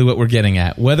exactly what we're getting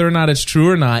at. Whether or not it's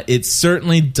true or not, it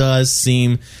certainly does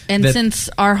seem. And since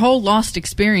our whole Lost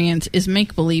experience is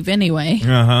make-believe anyway.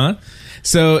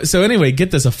 So anyway,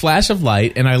 get this, a flash of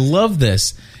light, and I love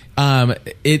this.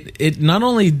 It not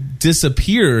only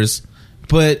disappears,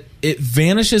 but it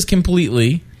vanishes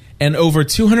completely, and over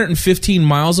 215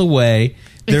 miles away,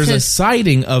 there's a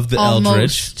sighting of the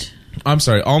Eldridge. I'm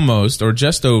sorry, almost, or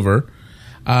just over.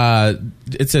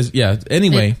 It says,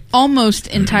 anyway. Almost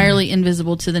entirely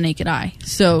invisible to the naked eye.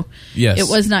 So, yes.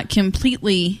 It was not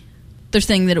completely, they're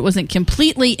saying that it wasn't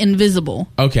completely invisible.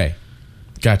 Okay,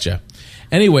 gotcha.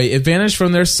 Anyway, it vanished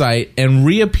from their site and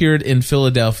reappeared in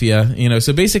Philadelphia.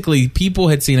 So basically, people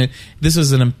had seen it. This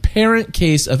was an apparent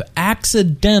case of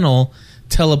accidental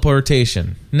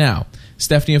teleportation. Now,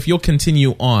 Stephanie, if you'll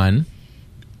continue on.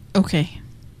 Okay,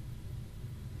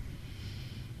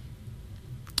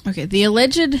 the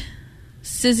alleged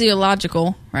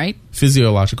physiological, right?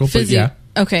 Physiological, but yeah.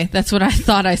 Okay, that's what I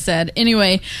thought I said.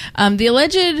 Anyway, the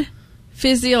alleged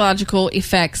physiological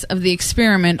effects of the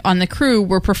experiment on the crew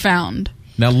were profound.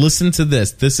 Now listen to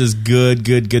this. This is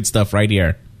good stuff right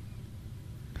here.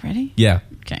 Ready? Yeah.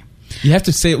 Okay. You have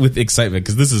to say it with excitement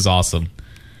because this is awesome.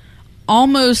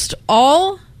 Almost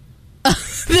all...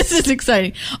 this is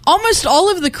exciting. Almost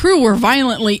all of the crew were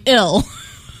violently ill.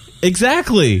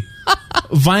 Exactly.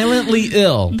 Violently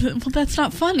ill. Well, that's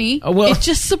not funny. It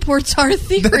just supports our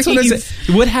theories. That's what I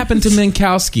said. What happened to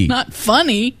Minkowski? Not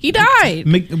funny. He died.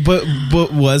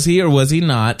 But was he or was he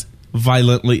not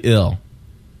violently ill?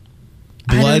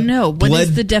 I don't know. What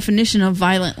is the definition of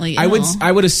violently ill?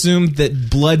 I would assume that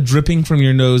blood dripping from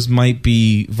your nose might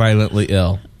be violently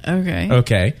ill.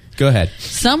 Okay. Go ahead.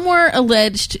 Some were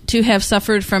alleged to have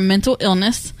suffered from mental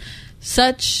illness,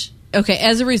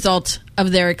 as a result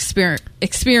of their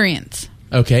experience.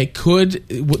 Okay, could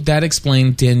that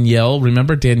explain Danielle?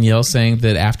 Remember Danielle saying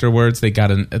that afterwards they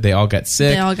all got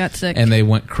sick. They all got sick, and they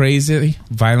went crazy,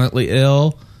 violently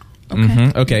ill.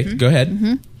 Okay. Go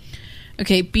ahead.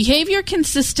 Okay, behavior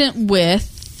consistent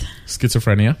with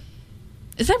schizophrenia.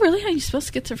 Is that really how you spell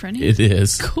schizophrenia? It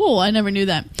is. Cool, I never knew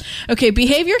that. Okay,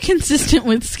 behavior consistent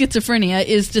with schizophrenia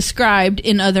is described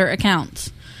in other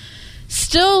accounts.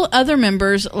 Still, other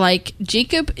members, like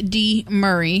Jacob D.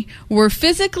 Murray, were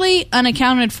physically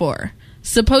unaccounted for,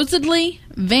 supposedly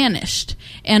vanished,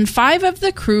 and 5 of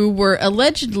the crew were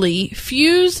allegedly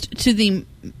fused to the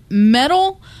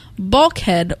metal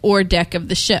bulkhead or deck of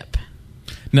the ship.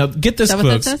 Now, get this,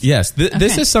 folks. Yes, Okay.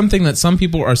 This is something that some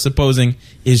people are supposing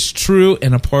is true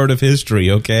and a part of history,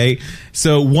 okay?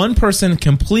 So one person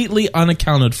completely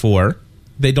unaccounted for,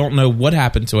 they don't know what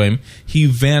happened to him. He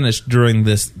vanished during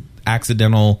this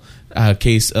accidental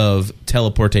case of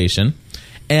teleportation.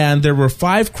 And there were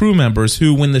 5 crew members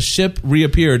who, when the ship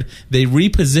reappeared, they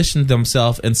repositioned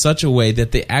themselves in such a way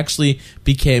that they actually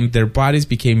their bodies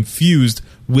became fused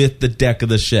with the deck of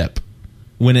the ship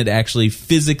when it actually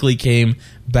physically came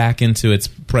back into its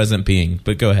present being.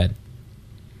 But go ahead.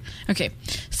 Okay.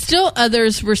 Still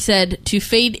others were said to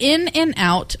fade in and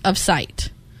out of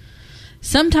sight.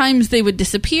 Sometimes they would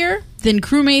disappear, then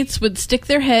crewmates would stick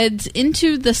their heads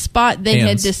into the spot they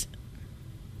had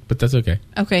But that's okay.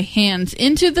 Okay, hands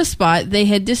into the spot they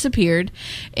had disappeared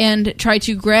and try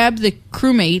to grab the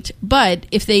crewmate, but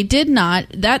if they did not,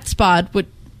 that spot would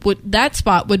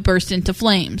burst into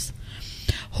flames.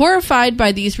 Horrified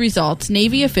by these results,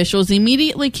 Navy officials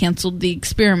immediately canceled the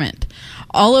experiment.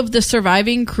 All of the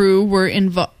surviving crew were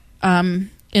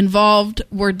involved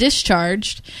were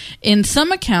discharged. In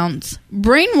some accounts,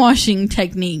 brainwashing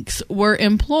techniques were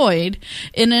employed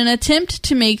in an attempt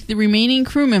to make the remaining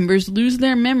crew members lose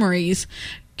their memories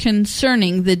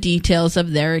concerning the details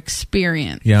of their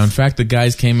experience. Yeah, in fact, the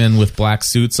guys came in with black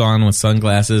suits on with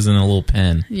sunglasses and a little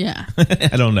pen. Yeah.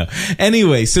 I don't know.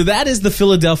 Anyway, so that is the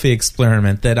Philadelphia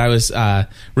experiment that I was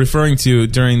referring to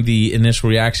during the initial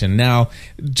reaction. Now,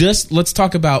 let's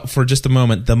talk about, for just a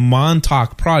moment, the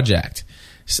Montauk Project.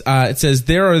 It says,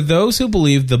 there are those who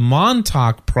believe the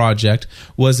Montauk Project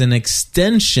was an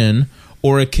extension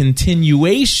or a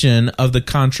continuation of the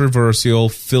controversial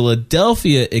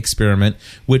Philadelphia experiment,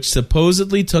 which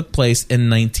supposedly took place in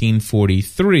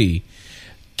 1943.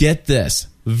 Get this.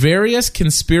 Various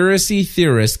conspiracy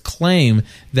theorists claim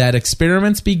that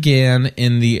experiments began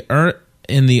in the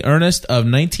earnest of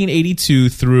 1982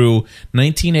 through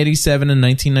 1987 and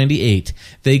 1998.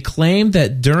 They claim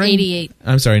that during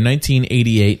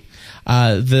 1988.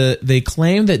 They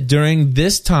claim that during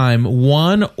this time,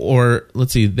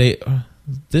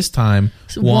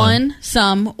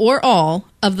 some, or all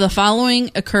of the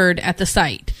following occurred at the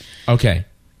site. Okay.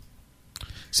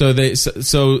 So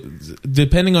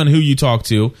depending on who you talk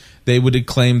to, they would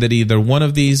claim that either one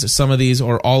of these, some of these,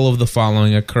 or all of the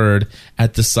following occurred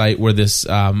at the site where this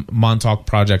Montauk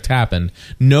Project happened.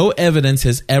 No evidence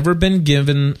has ever been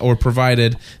given or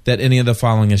provided that any of the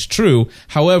following is true.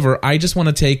 However, I just want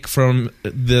to take from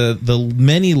the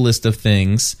many list of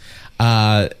things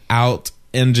out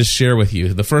and just share with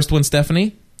you. The first one,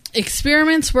 Stephanie?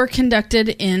 Experiments were conducted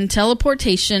in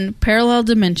teleportation, parallel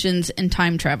dimensions, and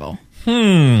time travel.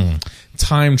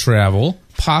 Time travel,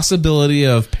 possibility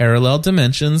of parallel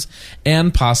dimensions,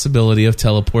 and possibility of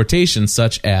teleportation,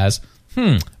 such as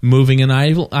moving an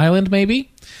island,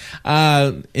 maybe?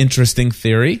 Interesting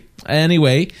theory.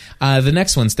 Anyway, the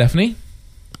next one, Stephanie.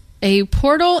 A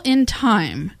portal in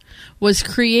time was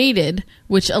created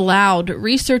which allowed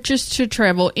researchers to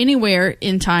travel anywhere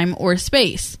in time or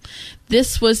space.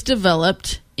 This was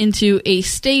developed into a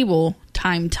stable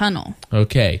time tunnel.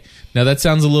 Okay. Now that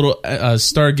sounds a little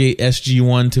Stargate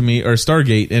SG-1 to me, or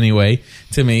Stargate anyway,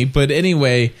 to me. But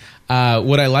anyway,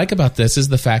 what I like about this is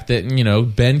the fact that,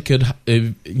 Ben could,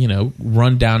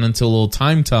 run down into a little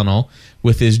time tunnel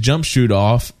with his jump chute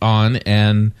on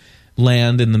and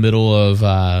land in the middle of,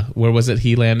 where was it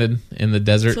he landed? In the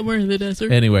desert? Somewhere in the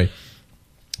desert. Anyway.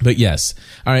 But yes.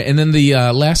 All right. And then the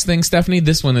last thing, Stephanie,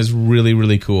 this one is really,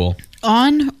 really cool.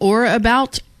 On or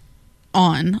about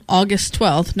on August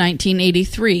 12th,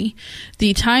 1983,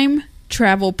 the time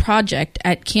travel project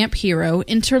at Camp Hero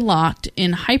interlocked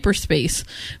in hyperspace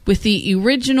with the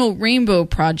original Rainbow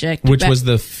Project. Which was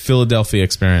the Philadelphia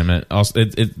experiment. Also,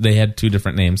 they had two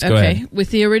different names. Go ahead. With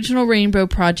the original Rainbow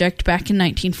Project back in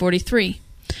 1943.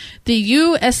 The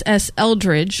USS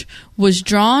Eldridge was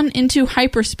drawn into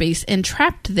hyperspace and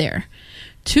trapped there.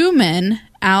 Two men,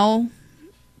 Al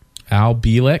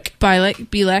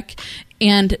Bielek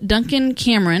and Duncan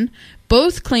Cameron,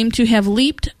 both claimed to have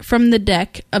leaped from the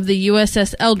deck of the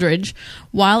USS Eldridge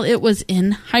while it was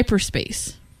in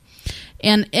hyperspace,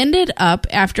 and ended up,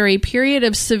 after a period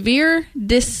of severe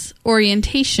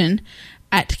disorientation,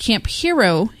 at Camp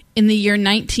Hero in the year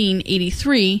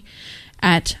 1983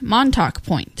 at Montauk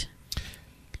Point.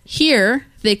 Here,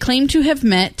 they claim to have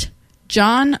met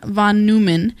John von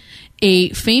Neumann, a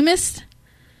famous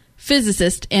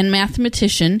physicist and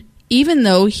mathematician, even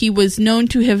though he was known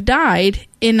to have died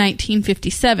in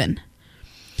 1957.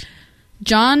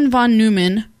 John von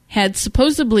Neumann had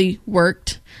supposedly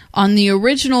worked on the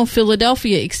original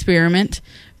Philadelphia experiment,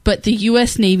 but the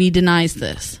U.S. Navy denies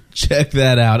this. check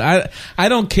that out. I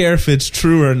don't care if it's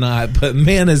true or not, but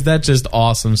man, is that just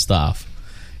awesome stuff.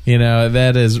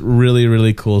 That is really,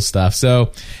 really cool stuff.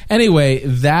 So anyway,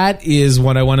 that is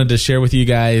what I wanted to share with you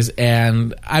guys.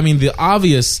 And I mean, the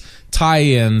obvious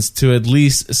tie-ins to at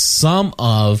least some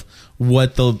of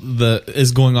what the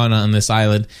is going on this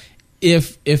island.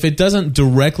 If it doesn't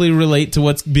directly relate to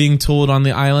what's being told on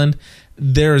the island,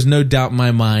 there is no doubt in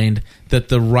my mind that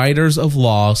the writers of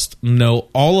Lost know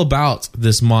all about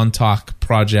this Montauk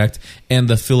project and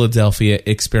the Philadelphia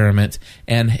experiment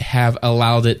and have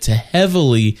allowed it to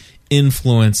heavily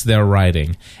influence their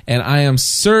writing. And I am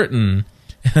certain...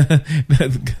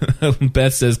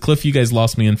 Beth says, Cliff, you guys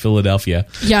lost me in Philadelphia.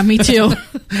 Yeah, me too.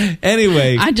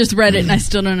 Anyway, I just read it and I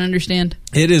still don't understand.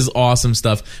 It is awesome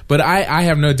stuff. But I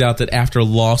have no doubt that after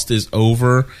Lost is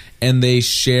over and they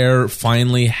share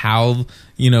finally how,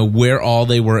 where all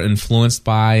they were influenced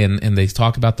by, and they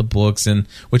talk about the books, and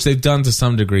which they've done to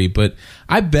some degree. But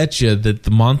I bet you that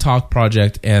the Montauk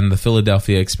Project and the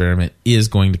Philadelphia experiment is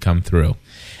going to come through.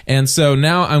 And so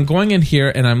now I'm going in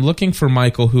here and I'm looking for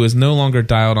Michael, who is no longer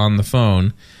dialed on the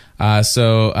phone.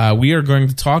 So we are going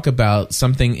to talk about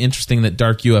something interesting that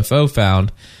Dark UFO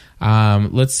found.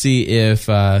 Let's see if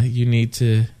you need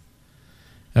to...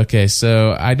 Okay,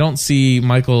 so I don't see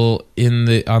Michael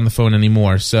on the phone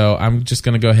anymore. So I'm just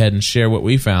going to go ahead and share what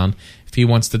we found. If he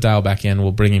wants to dial back in,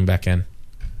 we'll bring him back in.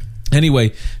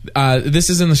 Anyway, this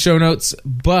is in the show notes,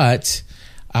 but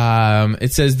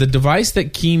it says the device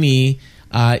that Kimi...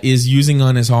 is using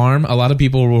on his arm. A lot of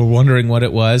people were wondering what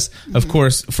it was. Of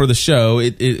course, for the show,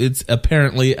 it's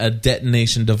apparently a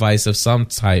detonation device of some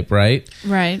type, right?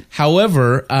 Right.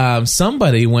 However,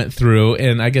 somebody went through,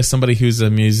 and I guess somebody who's a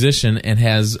musician and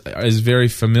is very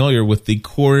familiar with the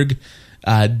Korg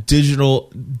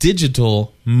digital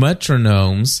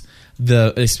metronomes,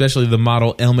 especially the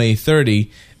model MA30.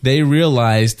 They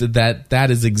realized that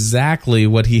is exactly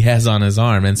what he has on his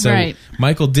arm. And so right.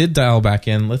 Michael did dial back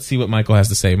in. Let's see what Michael has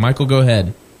to say. Michael, go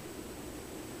ahead.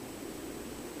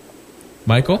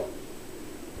 Michael?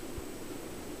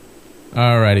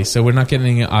 Alrighty, so we're not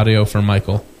getting any audio from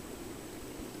Michael.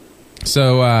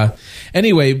 So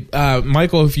anyway,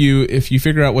 Michael, if you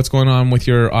figure out what's going on with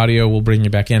your audio, we'll bring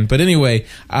you back in. But anyway,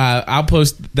 I'll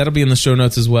post, that'll be in the show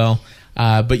notes as well.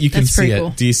 But you can see it. Cool.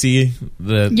 Do you see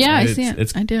the? Yeah, I see it.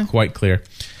 It's I do. Quite clear.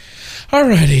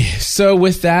 Alrighty. So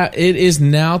with that, it is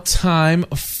now time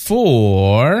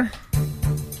for.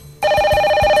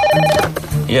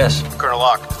 Yes. Colonel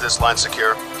Locke, is this line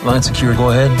secure? Line secure.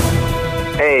 Go ahead.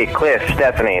 Hey, Cliff,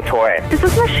 Stephanie, Toy. This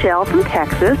is Michelle from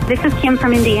Texas. This is Kim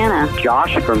from Indiana.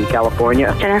 Josh from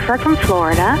California. Jennifer from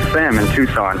Florida. Sam in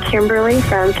Tucson. Kimberly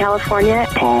from California.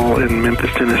 Paul in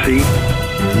Memphis, Tennessee.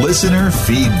 Listener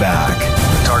feedback.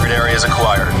 Target area is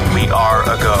acquired. We are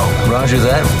a go. Roger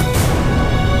that.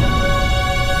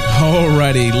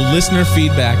 Alrighty, listener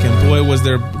feedback, and boy, was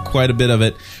there quite a bit of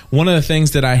it. One of the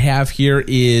things that I have here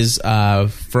is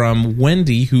from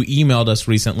Wendy, who emailed us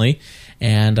recently,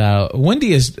 and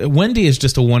Wendy is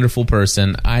just a wonderful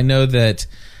person. I know that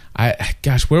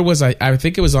where was I? I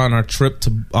think it was on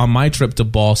my trip to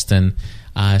Boston.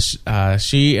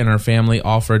 She and her family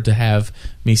offered to have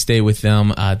me stay with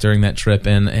them during that trip,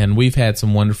 and we've had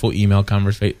some wonderful email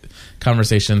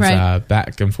conversations right.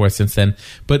 Back and forth since then.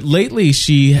 But lately,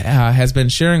 she has been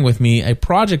sharing with me a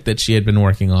project that she had been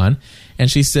working on, and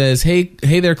she says, "Hey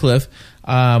there, Cliff.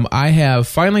 I have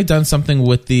finally done something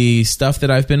with the stuff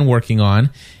that I've been working on.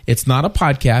 It's not a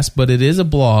podcast, but it is a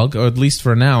blog, or at least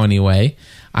for now anyway.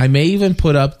 I may even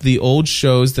put up the old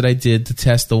shows that I did to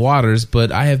test the waters,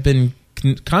 but I have been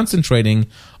concentrating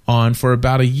on for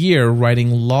about a year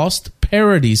writing Lost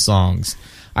parody songs.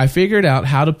 I figured out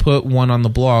how to put one on the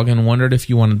blog and wondered if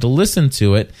you wanted to listen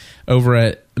to it over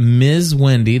at Ms.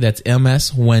 Wendy, that's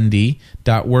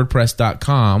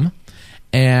mswendy.wordpress.com.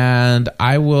 And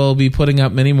I will be putting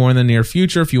up many more in the near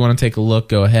future. If you want to take a look,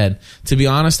 go ahead. To be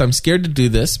honest, I'm scared to do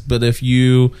this, but if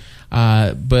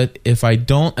I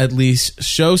don't at least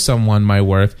show someone my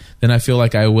work, then I feel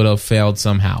like I would have failed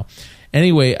somehow.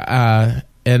 Anyway,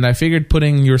 and I figured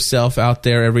putting yourself out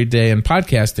there every day in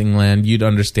podcasting land, you'd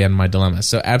understand my dilemma.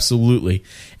 So absolutely.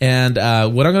 And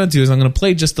what I'm going to do is I'm going to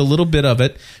play just a little bit of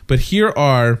it. But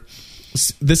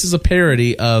this is a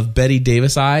parody of Betty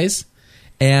Davis Eyes.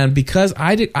 And because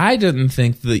I didn't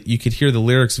think that you could hear the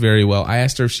lyrics very well, I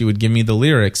asked her if she would give me the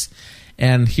lyrics.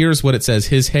 And here's what it says.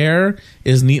 His hair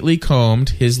is neatly combed.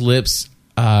 His lips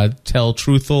tell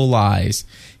truthful lies.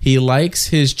 He likes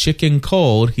his chicken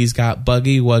cold. He's got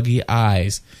buggy wuggy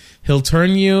eyes. He'll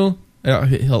turn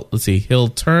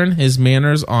his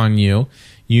manners on you.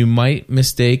 You might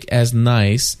mistake as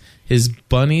nice. His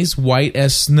bunny's white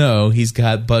as snow. He's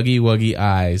got buggy wuggy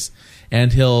eyes.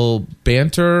 And he'll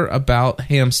banter about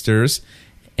hamsters.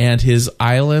 And his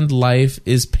island life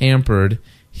is pampered.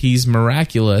 He's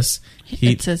miraculous.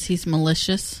 It says he's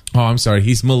malicious. Oh, I'm sorry.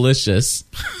 He's malicious.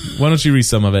 Why don't you read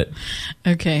some of it?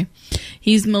 Okay.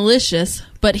 He's malicious,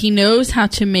 but he knows how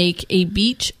to make a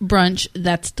beach brunch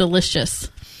that's delicious.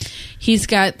 He's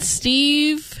got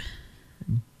Steve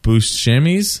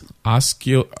Buscemi's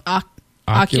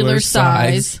ocular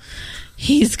size.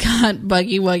 He's got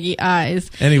buggy wuggy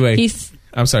eyes. Anyway,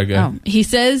 I'm sorry, go ahead. He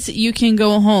says you can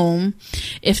go home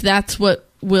if that's what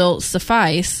will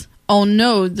suffice. Oh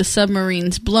no, the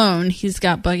submarine's blown. He's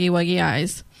got buggy wuggy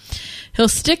eyes. He'll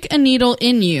stick a needle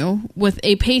in you with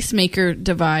a pacemaker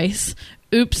device.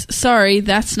 Oops, sorry,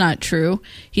 that's not true.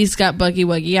 He's got buggy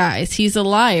wuggy eyes. He's a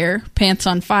liar, pants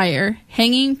on fire,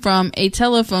 hanging from a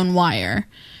telephone wire.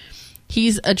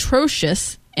 He's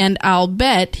atrocious, and I'll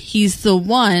bet he's the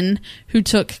one who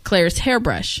took Claire's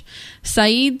hairbrush.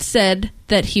 Saeed said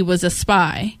that he was a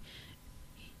spy.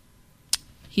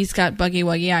 He's got buggy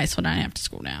wuggy eyes. Hold on, I have to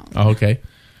scroll down. Oh, okay.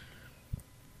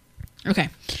 Okay.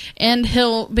 And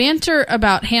he'll banter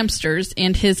about hamsters,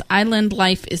 and his island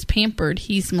life is pampered.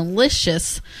 He's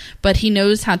malicious, but he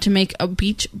knows how to make a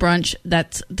beach brunch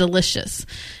that's delicious.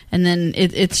 And then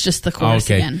it's just the chorus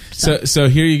again. So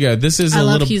here you go. This is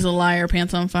he's a liar,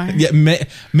 pants on fire. Yeah,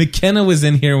 McKenna was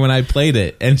in here when I played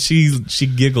it, and she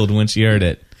giggled when she heard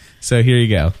it. So here you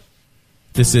go.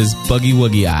 This is Buggy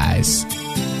Wuggy Eyes.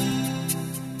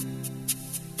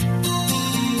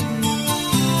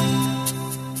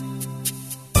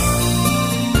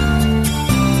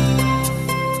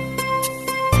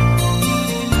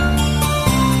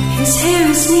 His hair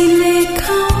is neatly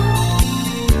combed.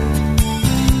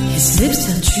 His lips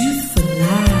tell truthful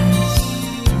lies.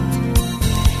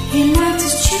 He likes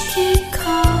his chicken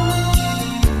cold.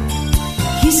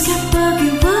 He's got buggy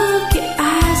wuggy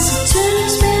eyes. He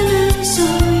turns manners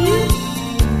on you.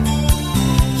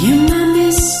 You're my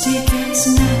mystic as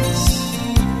nice.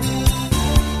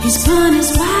 His bun is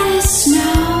white as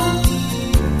snow.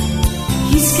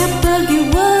 He's got buggy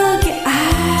wuggy eyes.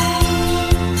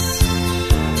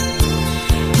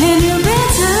 And he'll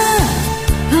banter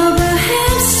over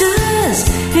hamsters,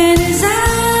 and his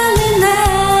island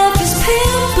life is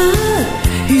pampered.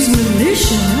 He's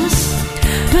malicious,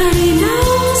 but he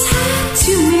knows how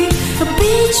to make a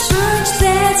beach brunch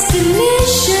that's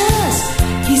delicious.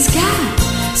 He's got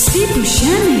Steve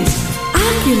Buscemi's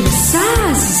ocular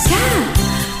size. He's got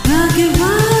buggy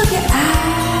wuggy eyes.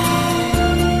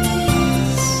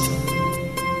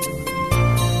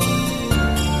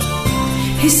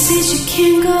 He says you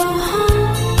can go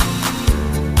home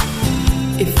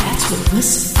if that's what will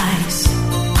suffice.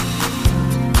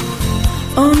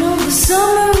 Oh no, the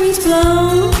submarine's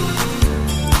blown.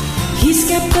 He's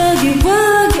got buggy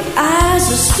wuggy eyes.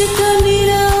 Will stick a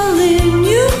needle in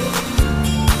you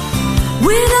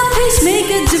with a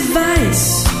pacemaker device.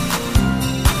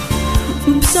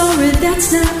 I'm sorry, that's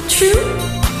not true.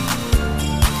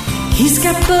 He's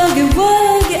got buggy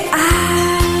wuggy eyes.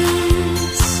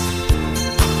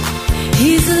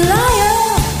 He's a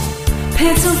liar,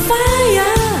 pants on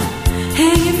fire,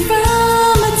 hanging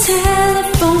from a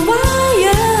telephone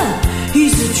wire.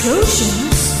 He's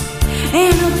atrocious,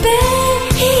 and I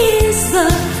bet he is the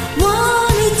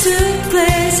one who took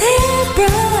Claire's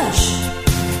hairbrush.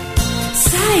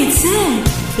 Saeed said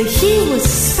that he was a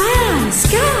spy. He's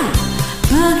got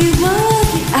buggy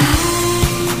wuggy eyes.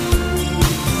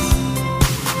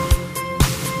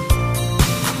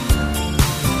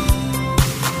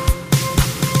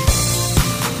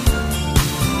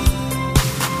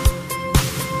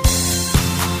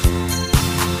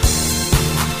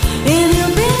 And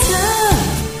he'll banter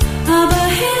about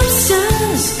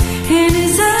hamsters, and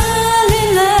his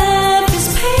island life is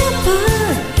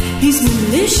pampered. He's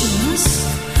malicious,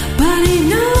 but he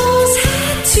knows how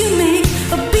to make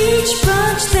a beach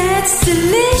brunch that's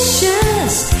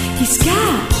delicious. He's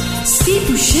got Steve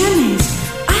Buscemi's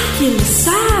ocular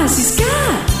size. He's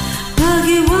got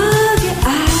buggy wuggy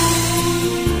eyes.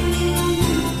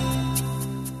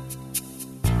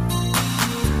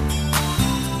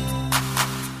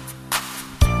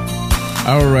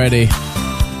 Alrighty.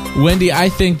 Wendy, I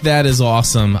think that is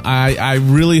awesome. I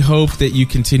really hope that you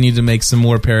continue to make some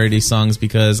more parody songs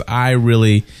because I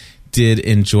really did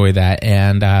enjoy that.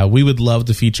 And we would love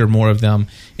to feature more of them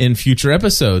in future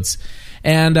episodes.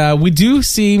 And we do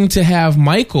seem to have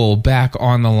Michael back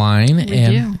on the line. We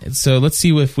do. So let's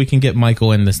see if we can get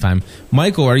Michael in this time.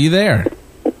 Michael, are you there?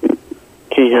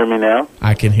 Can you hear me now?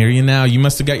 I can hear you now. You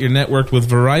must have got your network with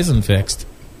Verizon fixed.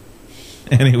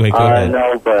 Anyway, go ahead.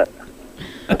 No, but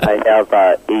I have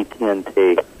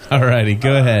AT&T. All righty,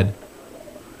 go ahead.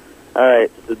 All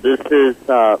right, so this is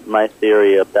my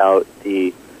theory about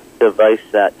the device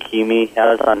that Kimi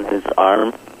has on his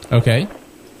arm. Okay.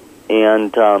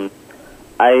 And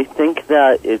I think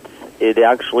that it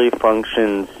actually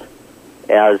functions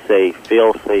as a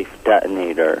fail-safe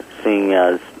detonator, seeing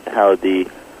as how the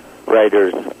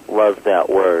writers love that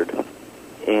word.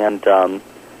 And the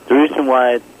reason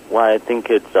why I think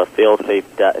it's a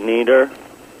fail-safe detonator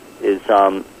is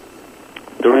the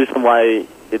reason why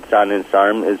it's on his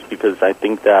arm is because I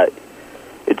think that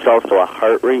it's also a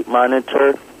heart rate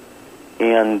monitor,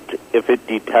 and if it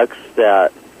detects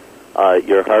that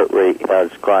your heart rate has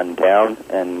gone down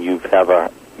and you've had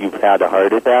a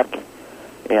heart attack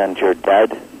and you're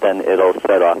dead, then it'll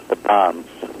set off the bombs.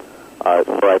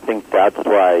 So I think that's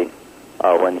why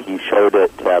when he showed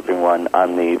it to everyone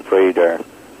on the freighter,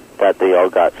 that they all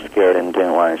got scared and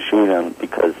didn't want to shoot him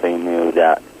because they knew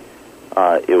that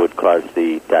it would cause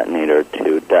the detonator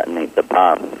to detonate the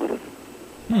bomb.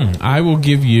 I will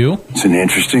give you... It's an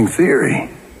interesting theory.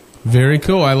 Very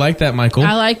cool. I like that, Michael.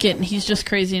 I like it, and he's just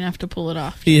crazy enough to pull it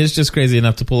off. He is just crazy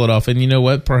enough to pull it off. And you know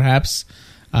what? Perhaps,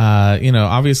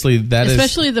 obviously that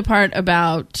Especially the part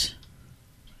about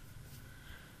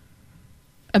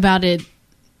it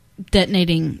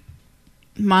detonating,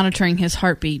 monitoring his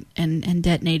heartbeat and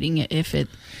detonating it if it...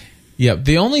 Yeah,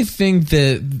 the only thing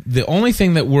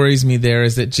that worries me there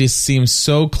is it just seems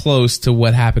so close to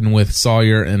what happened with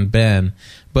Sawyer and Ben.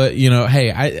 But,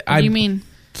 hey, What do you mean,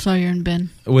 Sawyer and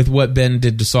Ben? With what Ben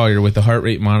did to Sawyer with the heart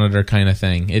rate monitor kind of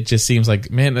thing. It just seems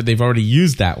like, man, that they've already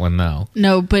used that one, though.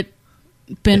 No, but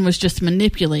Ben was just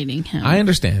manipulating him. I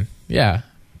understand, yeah.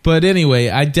 But anyway,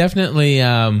 I definitely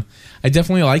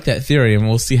like that theory, and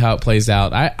we'll see how it plays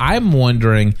out. I'm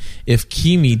wondering if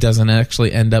Kimi doesn't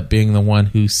actually end up being the one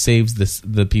who saves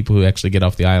the people who actually get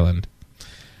off the island.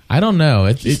 I don't know.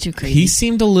 He's too crazy. He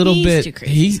seemed a little bit. Too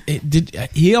crazy.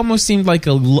 He almost seemed like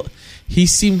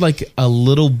a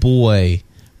little boy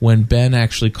when Ben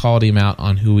actually called him out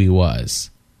on who he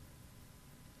was.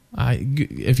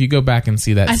 If you go back and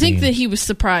see that I scene, think that he was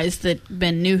surprised that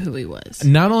Ben knew who he was.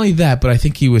 Not only that, but I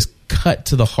think he was cut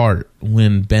to the heart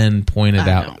when Ben pointed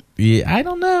out. Yeah, I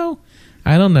don't know.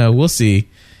 We'll see.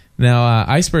 Now,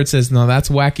 Icebird says, no, that's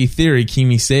wacky theory,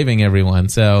 Kimi saving everyone.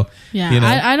 So, yeah,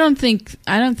 I don't think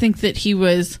that he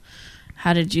was,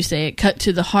 how did you say it, cut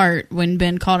to the heart when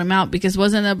Ben called him out, because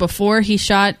wasn't that before he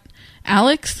shot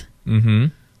Alex? Mm-hmm.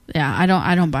 Yeah,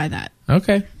 I don't buy that.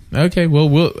 Okay,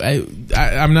 well,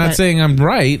 I'm not saying I'm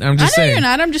right. I'm just saying. You're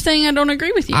not. I'm just saying I don't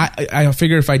agree with you. I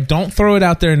figure if I don't throw it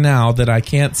out there now, that I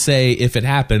can't say if it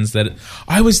happens that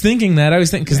I was thinking that.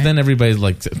 Because then everybody's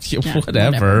like,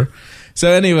 whatever.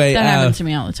 So anyway. That happens to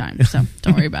me all the time, so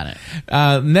don't worry about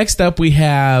it. Next up, we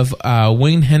have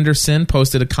Wayne Henderson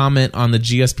posted a comment on the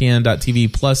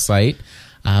GSPN.TV Plus site,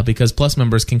 because Plus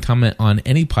members can comment on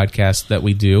any podcast that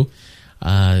we do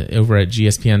over at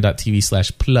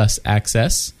gspn.tv/plus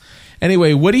access.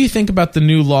 Anyway, what do you think about the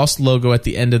new Lost logo at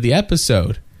the end of the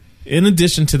episode? In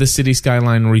addition to the city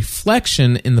skyline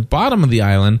reflection in the bottom of the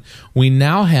island, we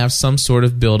now have some sort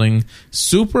of building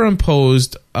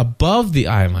superimposed above the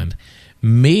island.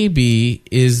 Maybe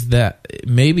is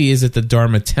it the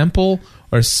Dharma Temple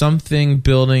or something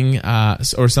building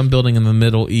or some building in the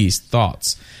Middle East?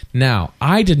 Thoughts? Now,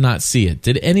 I did not see it.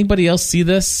 Did anybody else see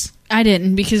this? I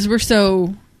didn't, because we're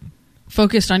so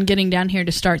focused on getting down here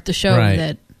to start the show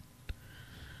that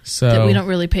we don't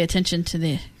really pay attention to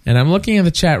the... And I'm looking at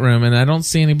the chat room, and I don't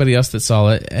see anybody else that saw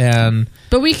it.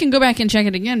 But we can go back and check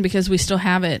it again, because we still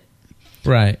have it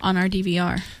on our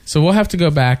DVR. So we'll have to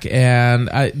go back, and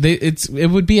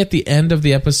it would be at the end of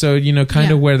the episode,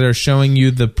 of where they're showing you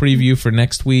the preview for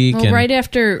next week. Well, right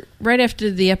after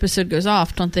the episode goes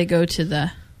off, don't they go to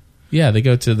the... Yeah, they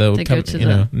go to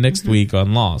the next week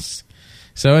on Lost.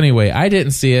 So anyway, I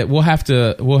didn't see it. We'll have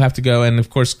to go, and of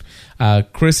course,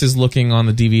 Chris is looking on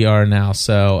the DVR now.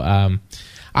 So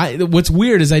what's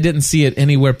weird is I didn't see it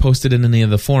anywhere posted in any of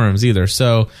the forums either.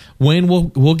 So Wayne,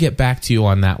 we'll get back to you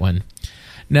on that one.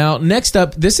 Now, next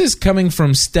up, this is coming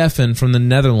from Stefan from the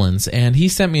Netherlands, and he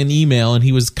sent me an email, and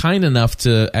he was kind enough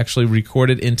to actually record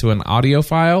it into an audio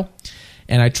file.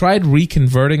 And I tried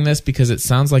reconverting this because it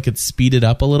sounds like it's speeded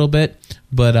up a little bit,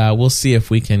 but we'll see if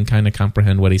we can kind of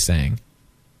comprehend what he's saying.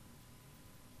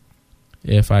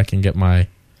 If I can get my...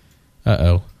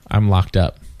 I'm locked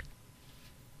up.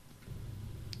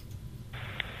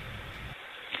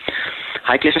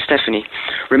 Hi, Cliff and Stephanie.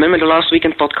 Remember the last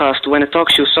weekend podcast when a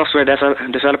talk show software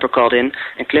developer called in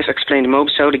and Cliff explained the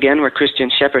mobisode again where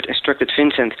Christian Shepherd instructed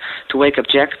Vincent to wake up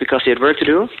Jack because he had work to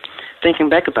do? Thinking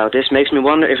back about this makes me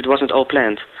wonder if it wasn't all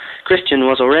planned. Christian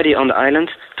was already on the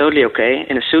island, totally okay,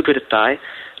 in a suit with a tie,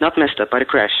 not messed up by the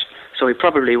crash. So he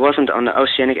probably wasn't on the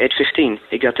Oceanic 815.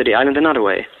 He got to the island another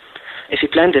way. If he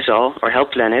planned this all, or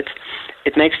helped plan it,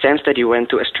 it makes sense that he went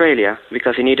to Australia,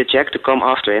 because he needed Jack to come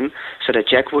after him, so that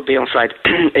Jack would be on flight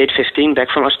 815 back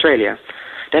from Australia.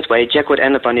 That way, Jack would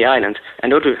end up on the island,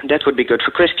 and that would be good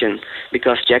for Christian,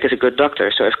 because Jack is a good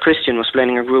doctor, so if Christian was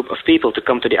planning a group of people to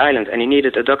come to the island and he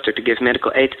needed a doctor to give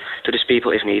medical aid to these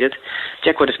people if needed,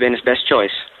 Jack would have been his best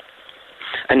choice.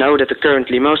 I know that the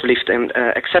currently most believed and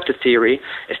accepted theory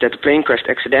is that the plane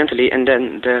crashed accidentally and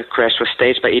then the crash was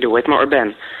staged by either Whitmore or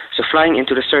Ben, so flying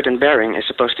into the certain bearing is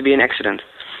supposed to be an accident.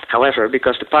 However,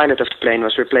 because the pilot of the plane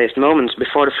was replaced moments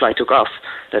before the flight took off,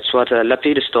 that's what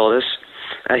Lapidus told us,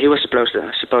 he was supposed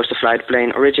to fly the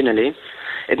plane originally.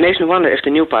 It makes me wonder if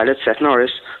the new pilot, Seth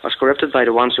Norris, was corrupted by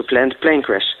the ones who planned the plane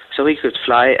crash, so he could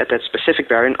fly at that specific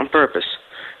bearing on purpose.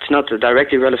 It's not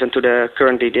directly relevant to the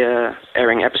currently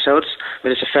airing episodes,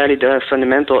 but it's a fairly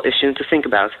fundamental issue to think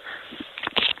about.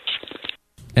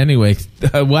 Anyway,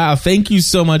 wow, thank you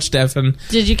so much, Stefan.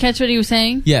 Did you catch what he was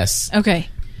saying? Yes. Okay.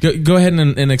 Go ahead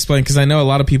and explain, because I know a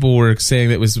lot of people were saying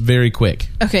that it was very quick.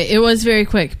 Okay, it was very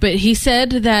quick, but he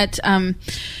said that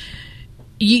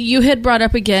you had brought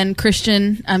up again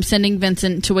Christian sending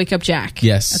Vincent to wake up Jack.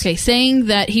 Yes. Okay,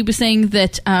 he was saying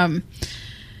that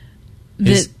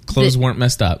his clothes weren't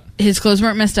messed up. His clothes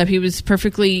weren't messed up. He was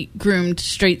perfectly groomed,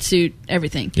 straight suit,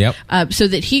 everything. Yep. So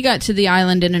that he got to the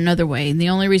island in another way. And the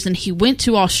only reason he went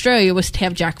to Australia was to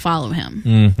have Jack follow him.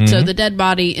 Mm-hmm. So the dead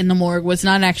body in the morgue was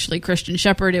not actually Christian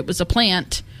Shepherd. It was a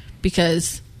plant,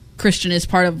 because Christian is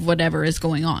part of whatever is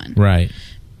going on. Right.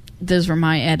 Those were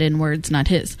my add-in words, not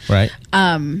his. Right.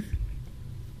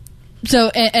 So,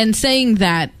 and saying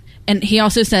that, and he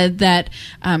also said that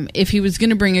if he was going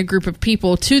to bring a group of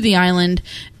people to the island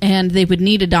and they would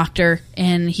need a doctor,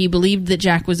 and he believed that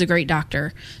Jack was a great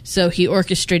doctor, so he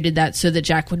orchestrated that so that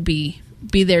Jack would be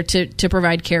there to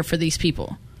provide care for these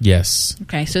people. Yes.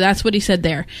 Okay, so that's what he said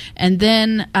there. And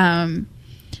then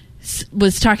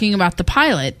was talking about the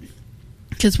pilot,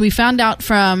 because we found out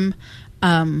from,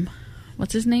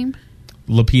 what's his name?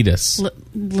 Lapidus.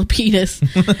 Lapidus.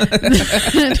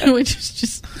 Which is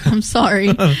just, I'm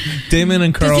sorry. Damon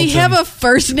and Carlton. Does he have a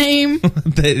first name?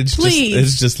 Please.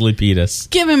 It's just Lapidus.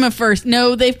 Give him a first.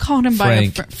 No, they've called him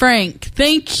Frank. by Frank.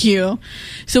 Thank you.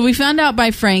 So we found out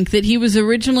by Frank that he was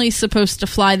originally supposed to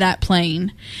fly that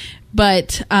plane,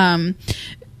 but at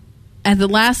the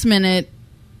last minute,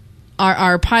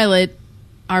 our pilot,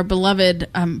 our beloved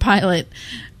pilot,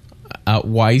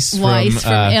 Weiss from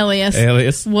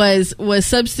Alias was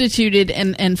substituted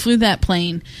and flew that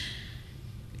plane.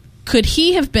 Could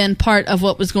he have been part of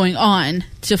what was going on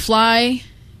to fly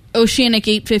Oceanic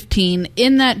 815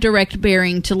 in that direct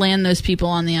bearing to land those people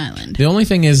on the island? The only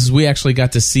thing is, we actually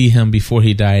got to see him before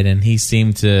he died, and he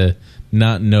seemed to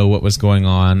not know what was going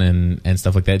on and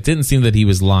stuff like that. It didn't seem that he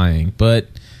was lying, but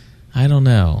I don't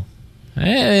know.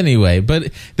 Anyway,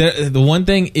 but the one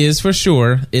thing is for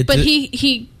sure.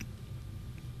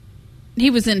 He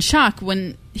was in shock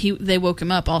when they woke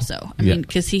him up also. I mean,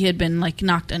 because he had been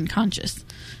knocked unconscious.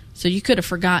 So you could have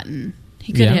forgotten.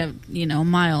 He could have,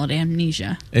 mild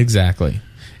amnesia. Exactly.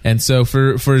 And so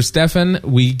for Stefan,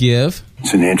 we give...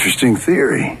 It's an interesting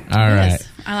theory. All right. Yes,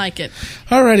 I like it.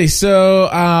 Alrighty, so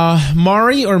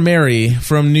Mary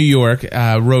from New York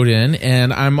wrote in,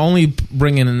 and I'm only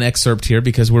bringing an excerpt here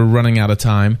because we're running out of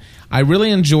time. I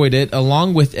really enjoyed it,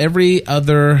 along with every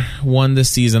other one this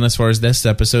season as far as this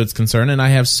episode is concerned, and I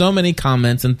have so many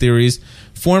comments and theories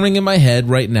forming in my head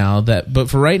right now but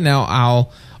for right now,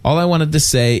 all I wanted to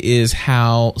say is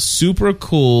how super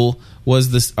cool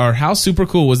was the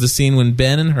scene when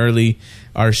Ben and Hurley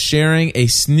are sharing a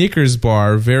Snickers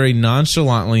bar very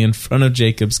nonchalantly in front of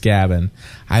Jacob's cabin.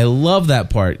 I love that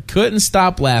part. Couldn't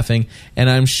stop laughing, and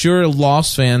I'm sure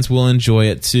Lost fans will enjoy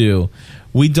it too.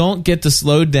 We don't get to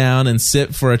slow down and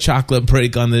sit for a chocolate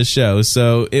break on this show,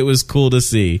 so it was cool to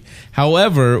see.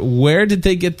 However, where did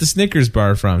they get the Snickers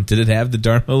bar from? Did it have the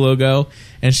Dharma logo?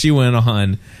 And she went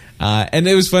on. And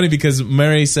it was funny because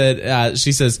Mary said,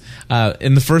 she says,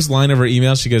 in the first line of her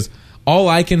email, she goes, all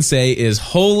I can say is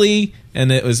holy,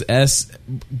 and it was S.T.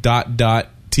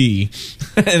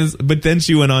 But then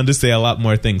she went on to say a lot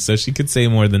more things, so she could say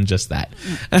more than just that.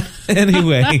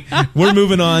 Anyway, we're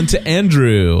moving on to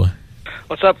Andrew.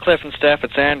 What's up, Cliff and Steph?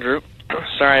 It's Andrew.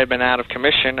 Sorry I've been out of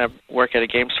commission. I work at a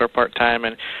game store part-time,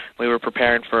 and we were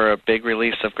preparing for a big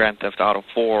release of Grand Theft Auto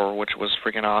 4, which was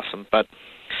freaking awesome. But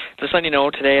Just letting you know,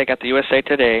 today I got the USA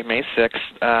Today, May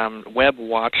 6th, Web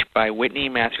Watch by Whitney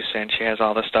Mathewson. She has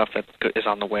all the stuff that is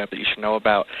on the web that you should know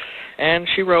about. And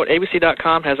she wrote,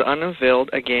 ABC.com has unveiled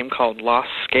a game called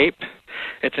Lostscape.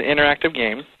 It's an interactive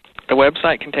game. The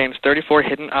website contains 34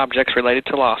 hidden objects related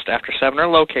to Lost. After 7 are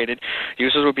located,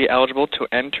 users will be eligible to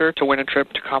enter to win a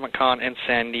trip to Comic-Con in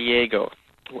San Diego.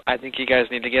 I think you guys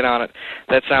need to get on it.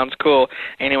 That sounds cool.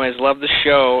 Anyways, love the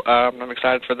show. I'm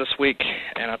excited for this week,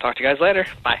 and I'll talk to you guys later.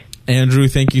 Bye. Andrew,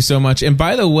 thank you so much. And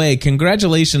by the way,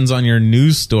 congratulations on your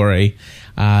news story.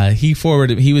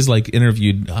 He was like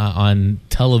interviewed on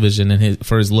television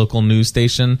for his local news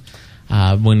station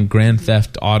when Grand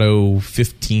Theft Auto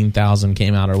 15,000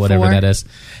 came out or whatever that is.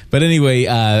 But anyway,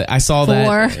 I saw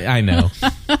that. I know.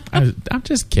 I'm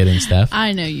just kidding, Steph.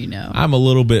 I know you know. I'm a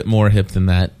little bit more hip than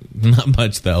that. Not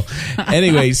much, though.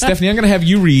 Anyway, Stephanie, I'm going to have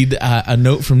you read a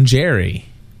note from Jerry.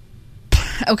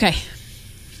 Okay.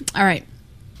 All right.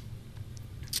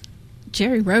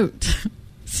 Jerry wrote,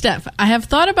 Steph, I have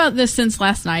thought about this since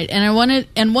last night, and I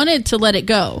wanted to let it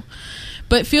go,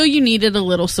 but feel you needed a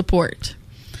little support.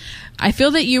 I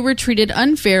feel that you were treated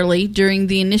unfairly during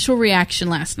the initial reaction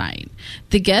last night.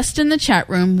 The guest in the chat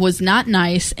room was not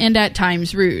nice and at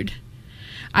times rude.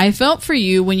 I felt for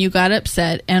you when you got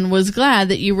upset and was glad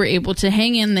that you were able to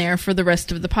hang in there for the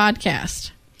rest of the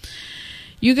podcast.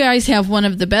 You guys have one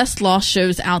of the best Lost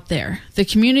shows out there. The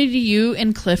community you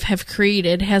and Cliff have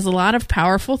created has a lot of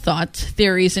powerful thoughts,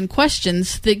 theories, and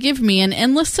questions that give me an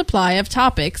endless supply of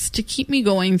topics to keep me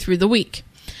going through the week.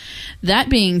 That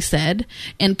being said,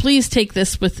 and please take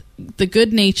this with the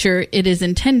good nature it is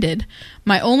intended,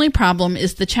 my only problem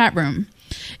is the chat room.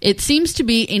 It seems to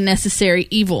be a necessary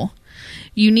evil.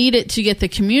 You need it to get the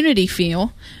community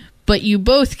feel, but you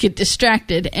both get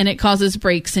distracted and it causes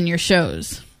breaks in your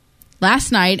shows.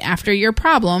 Last night, after your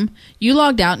problem, you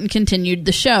logged out and continued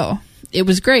the show. It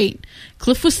was great.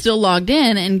 Cliff was still logged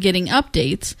in and getting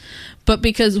updates, but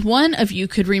because one of you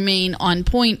could remain on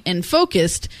point and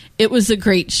focused, it was a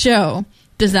great show.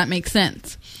 Does that make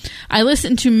sense? I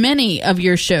listened to many of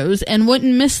your shows and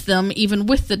wouldn't miss them even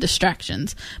with the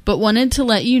distractions, but wanted to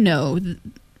let you know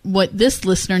what this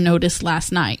listener noticed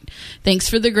last night. Thanks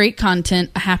for the great content.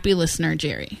 A happy listener,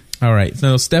 Jerry. All right.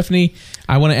 So, Stephanie,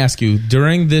 I want to ask you,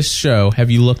 during this show,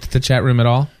 have you looked at the chat room at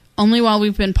all? Only while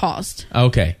we've been paused.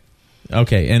 Okay.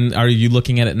 And are you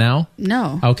looking at it now?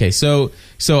 No. Okay. So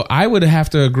I would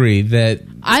have to agree that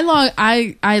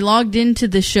I logged into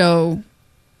the show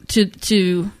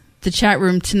to the chat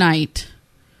room tonight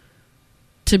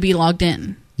to be logged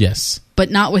in. Yes.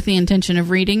 But not with the intention of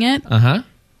reading it. Uh-huh.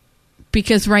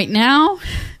 Because right now,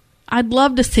 I'd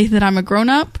love to say that I'm a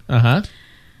grown-up. Uh-huh.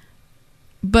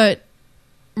 But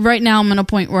right now, I'm at a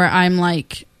point where I'm,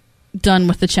 like, done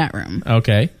with the chat room.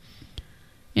 Okay.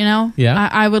 You know? Yeah.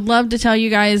 I would love to tell you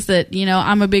guys that, you know,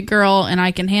 I'm a big girl and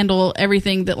I can handle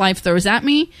everything that life throws at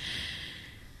me.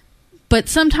 But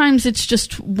sometimes it's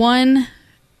just one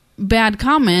bad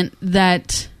comment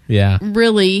that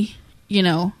really, you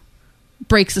know,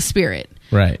 breaks the spirit.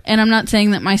 Right. And I'm not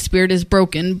saying that my spirit is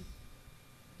broken,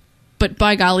 but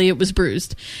by golly, it was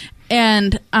bruised.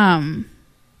 And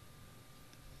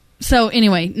so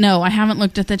anyway, no, I haven't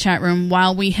looked at the chat room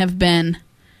while we have been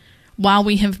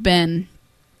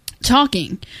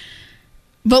talking.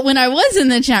 But when I was in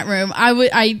the chat room,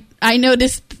 I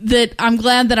noticed that I'm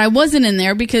glad that I wasn't in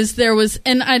there because there was,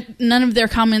 and none of their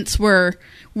comments were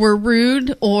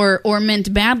rude or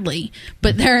meant badly.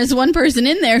 But there is one person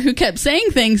in there who kept saying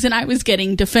things, and I was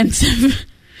getting defensive.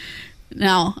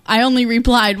 Now, I only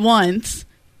replied once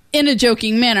in a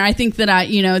joking manner. I think that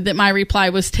that my reply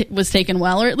was taken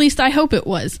well, or at least I hope it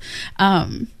was.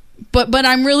 But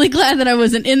I'm really glad that I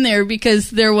wasn't in there because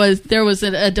there was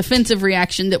a defensive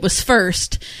reaction that was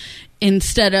first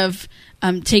instead of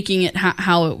taking it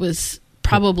how it was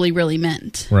probably really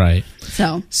meant. Right.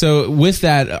 So with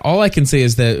that, all I can say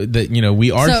is that you know,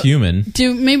 we are human.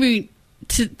 Maybe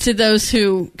to those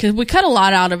who, because we cut a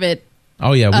lot out of it.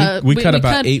 Oh yeah, we cut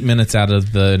about 8 minutes out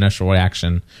of the initial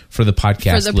reaction for the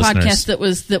podcast. For the podcast that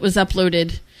was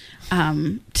uploaded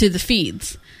to the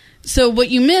feeds. So what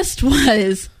you missed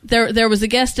was there was a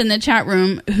guest in the chat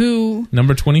room who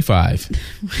number 25,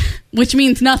 which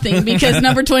means nothing because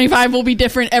number 25 will be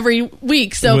different every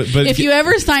week. So but if you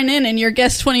ever sign in and you're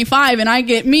guest 25 and I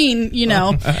get mean, you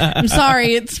know, I'm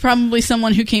sorry, it's probably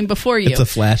someone who came before you. It's a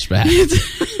flashback.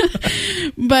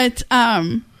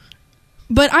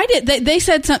 But I did. They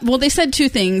said they said two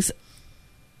things,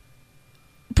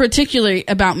 particularly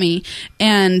about me,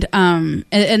 and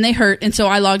they hurt, and so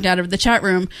I logged out of the chat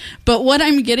room. But what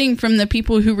I'm getting from the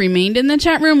people who remained in the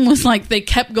chat room was like they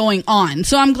kept going on.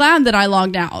 So I'm glad that I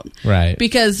logged out, right?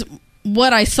 Because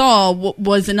what I saw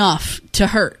was enough to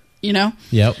hurt, you know?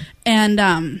 Yep. And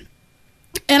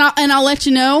I'll let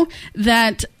you know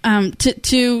that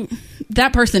to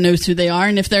that person knows who they are,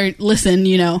 and if they listen,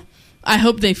 you know, I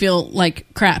hope they feel like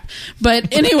crap.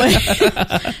 But anyway,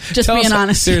 just being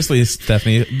honest. Seriously,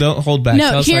 Stephanie, don't hold back. No,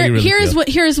 Tell us how you really feel.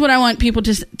 Here's what I want people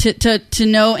to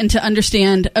know and to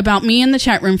understand about me in the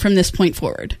chat room from this point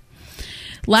forward.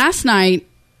 Last night,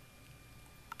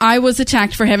 I was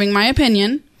attacked for having my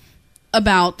opinion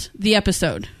about the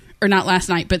episode. Or not last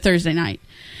night, but Thursday night.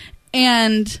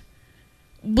 And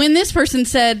when this person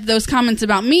said those comments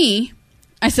about me,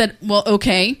 I said, well,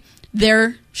 okay,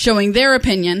 they're showing their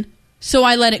opinion, so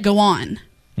I let it go on.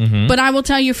 Mm-hmm. But I will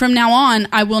tell you from now on,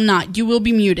 I will not. You will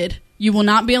be muted. You will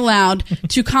not be allowed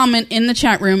to comment in the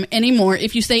chat room anymore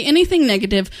if you say anything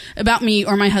negative about me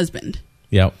or my husband.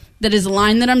 Yep. That is a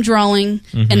line that I'm drawing,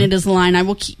 and it is a line I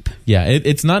will keep. Yeah,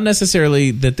 it's not necessarily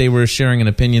that they were sharing an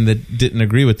opinion that didn't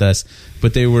agree with us,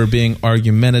 but they were being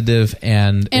argumentative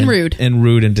and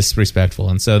rude and disrespectful,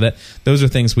 and so those are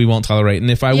things we won't tolerate.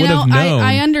 And if I would have known,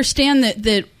 I understand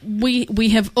that we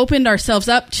have opened ourselves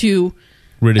up to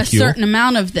ridicule. A certain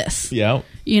amount of this. Yeah,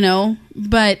 you know,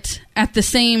 but at the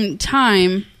same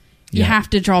time, you have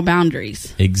to draw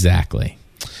boundaries. Exactly.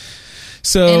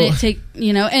 So, and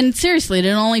and seriously, it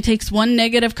only takes one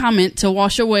negative comment to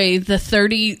wash away the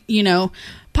 30,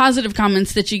 positive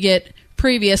comments that you get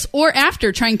previous or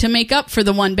after trying to make up for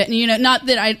the one. But not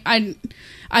that I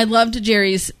loved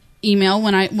Jerry's email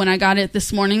when I got it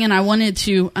this morning, and I wanted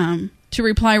to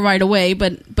reply right away,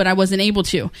 but I wasn't able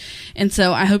to, and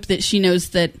so I hope that she knows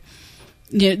that.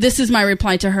 This is my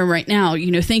reply to her right now.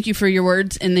 Thank you for your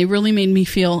words, and they really made me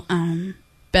feel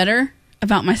better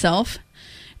about myself.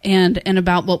 And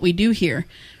about what we do here.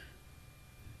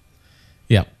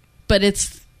 Yeah. But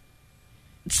it's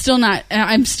still not...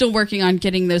 I'm still working on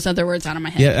getting those other words out of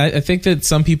my head. Yeah, I think that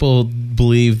some people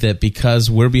believe that because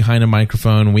we're behind a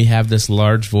microphone, we have this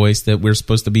large voice that we're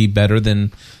supposed to be better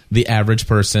than the average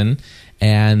person.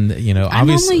 And,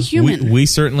 obviously, only human. We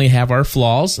certainly have our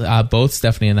flaws, both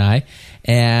Stephanie and I.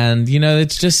 And,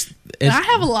 it's just... I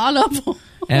have a lot of them.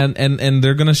 And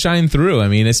they're going to shine through. I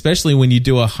mean, especially when you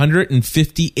do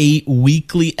 158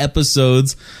 weekly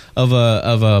episodes of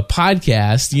a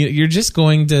podcast, you're just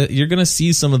going to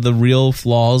see some of the real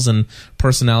flaws and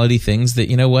personality things that,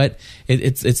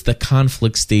 it's the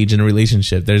conflict stage in a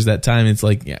relationship. There's that time it's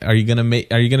like, are you going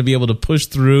to be able to push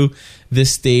through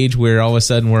this stage where all of a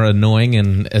sudden we're annoying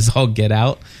and as all get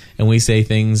out? And we say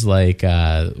things like,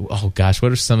 oh gosh,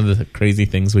 what are some of the crazy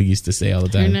things we used to say all the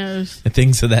time? Who knows? And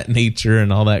things of that nature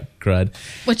and all that crud.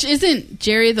 Which isn't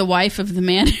Jerry the wife of the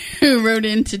man who wrote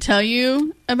in to tell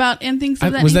you about and things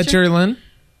of that was nature? Was that Jerry Lynn?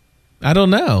 I don't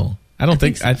know. I don't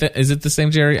think so. Is it the same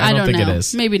Jerry? I don't think know. it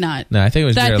is. Maybe not. No, I think it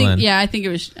was Jerry Lynn. Yeah, I think it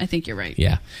was. I think you're right.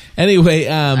 Yeah. Anyway,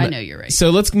 I know you're right. So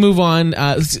let's move on.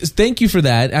 Thank you for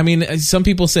that. I mean, some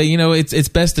people say it's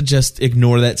best to just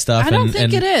ignore that stuff. I don't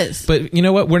think it is. But you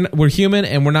know what? We're human,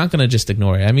 and we're not going to just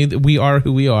ignore it. I mean, we are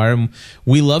who we are, and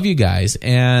we love you guys.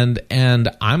 And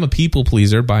I'm a people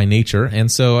pleaser by nature,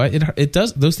 and so it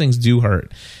does. Those things do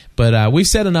hurt. But we've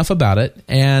said enough about it,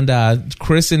 and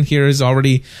Chris in here is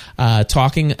already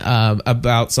talking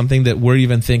about something that we're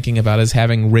even thinking about is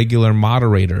having regular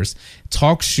moderators.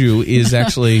 TalkShoe is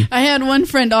actually... I had one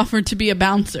friend offer to be a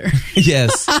bouncer.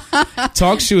 Yes.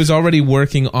 TalkShoe is already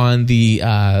working on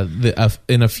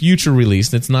in a future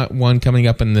release. It's not one coming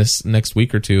up in this next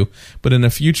week or two, but in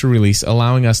a future release,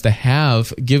 allowing us to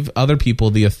give other people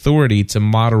the authority to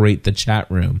moderate the chat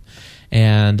room.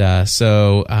 And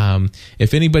so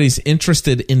if anybody's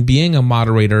interested in being a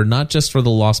moderator, not just for the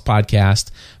Lost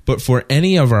Podcast, but for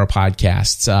any of our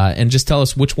podcasts, and just tell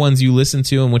us which ones you listen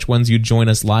to and which ones you join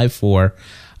us live for,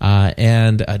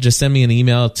 and just send me an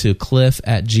email to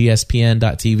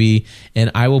cliff@gspn.tv,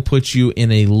 and I will put you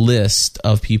in a list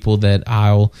of people that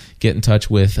I'll get in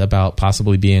touch with about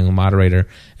possibly being a moderator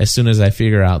as soon as I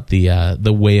figure out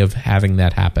the way of having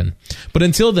that happen. But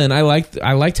until then, I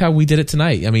liked how we did it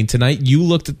tonight. I mean, tonight you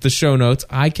looked at the show notes.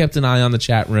 I kept an eye on the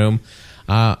chat room.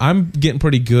 I'm getting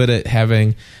pretty good at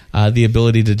having the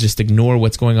ability to just ignore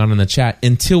what's going on in the chat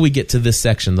until we get to this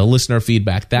section, the listener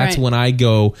feedback. That's when I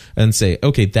go and say,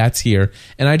 okay, that's here.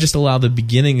 And I just allow the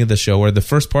beginning of the show or the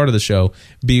first part of the show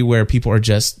be where people are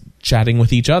just chatting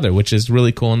with each other, which is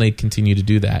really cool, and they continue to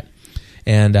do that.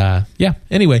 And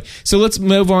anyway, so let's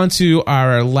move on to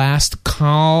our last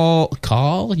call.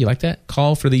 You like that?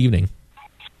 Call for the evening.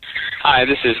 Hi,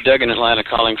 this is Doug in Atlanta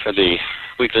calling for the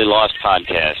Weekly Lost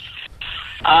Podcast.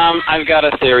 I've got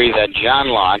a theory that John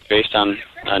Locke, based on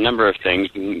a number of things,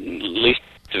 most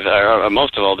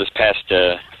of all this past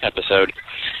episode,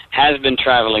 has been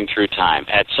traveling through time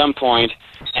at some point,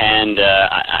 and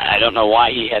I don't know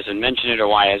why he hasn't mentioned it or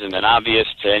why it hasn't been obvious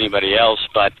to anybody else,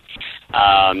 but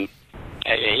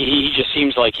he just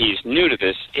seems like he's new to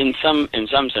this. In some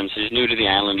senses, new to the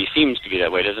island. He seems to be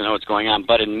that way, doesn't know what's going on,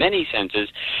 but in many senses,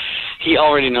 he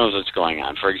already knows what's going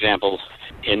on. For example,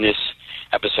 in this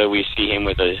episode, we see him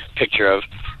with a picture of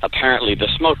apparently the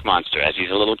smoke monster as he's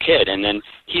a little kid, and then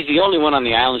he's the only one on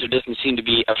the island who doesn't seem to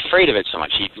be afraid of it so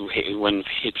much. When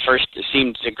it first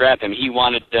seemed to grab him, he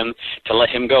wanted them to let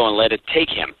him go and let it take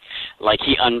him, like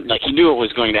he knew it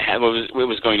was going to it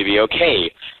was going to be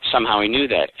okay. Somehow he knew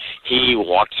that. He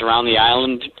walks around the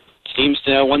island, seems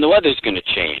to know when the weather's going to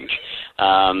change.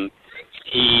 And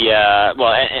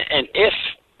if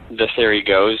the theory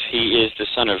goes he is the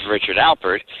son of Richard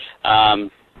Alpert,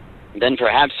 then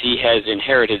perhaps he has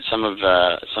inherited some of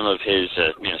his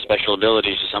special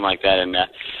abilities or something like that, and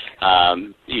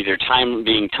either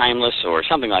being timeless or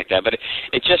something like that. But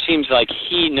it just seems like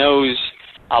he knows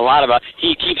a lot about.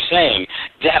 He keeps saying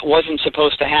that wasn't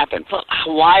supposed to happen. Well,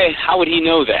 why? How would he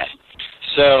know that?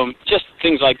 So just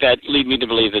things like that lead me to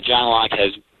believe that John Locke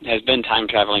has been time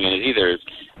traveling and is either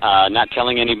not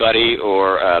telling anybody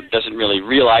or doesn't really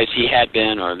realize he had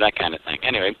been, or that kind of thing.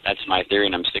 Anyway, that's my theory,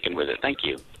 and I'm sticking with it. Thank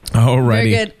you. Alrighty. Very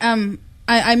good.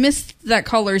 I missed that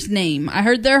caller's name. I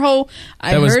heard their whole.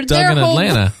 That was Doug in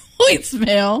Atlanta.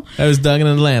 Voicemail. That was Doug in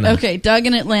Atlanta. Okay, Doug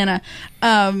in Atlanta.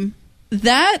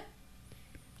 That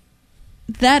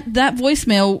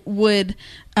voicemail would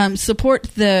support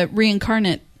the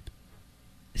reincarnate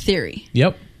theory.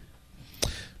 Yep.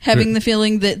 Having the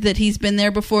feeling that he's been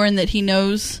there before and that he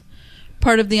knows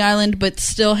part of the island, but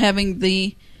still having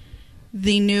the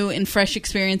new and fresh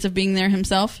experience of being there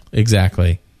himself.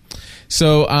 Exactly.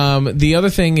 So the other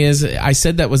thing is, I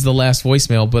said that was the last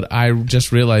voicemail, but I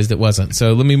just realized it wasn't.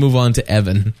 So let me move on to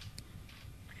Evan.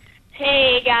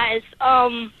 Hey, guys.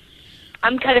 I'm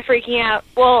kind of freaking out.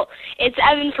 Well, it's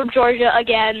Evan from Georgia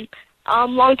again.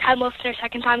 Long-time listener,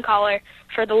 second-time caller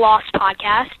for the Lost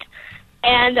podcast.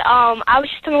 And I was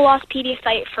just on the Lostpedia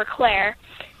site for Claire.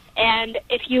 And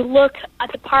if you look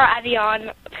at the Par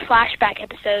Avion flashback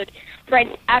episode,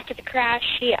 right after the crash,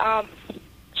 she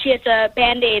has a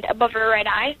Band-Aid above her right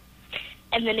eye.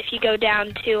 And then if you go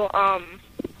down to,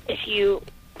 if you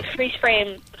freeze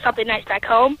frame Something Nice Back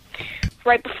Home,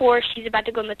 right before she's about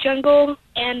to go in the jungle,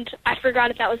 and I forgot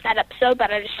if that was that episode,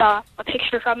 but I just saw a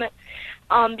picture from it.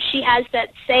 She has that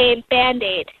same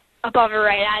Band-Aid above her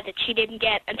right eye that she didn't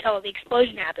get until the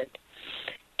explosion happened.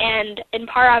 And in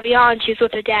Par Avion, she was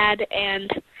with her dad, and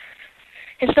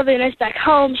in Something Nice Back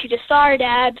Home, she just saw her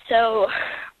dad, so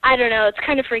I don't know, it's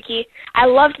kind of freaky. I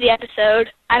loved the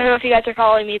episode. I don't know if you guys are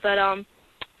following me, but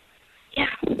yeah.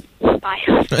 Bye.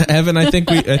 Evan, I think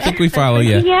we follow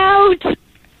you. Freaking out.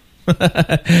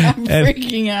 I'm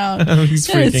freaking out. He's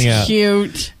freaking out.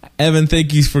 Cute. Evan,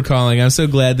 thank you for calling. I'm so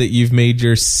glad that you've made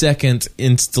your second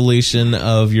installation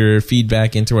of your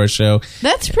feedback into our show.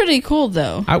 That's pretty cool,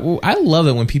 though. I love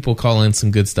it when people call in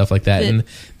some good stuff like that. And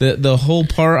the whole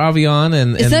Par Avion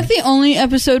and is that the only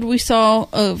episode we saw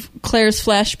of Claire's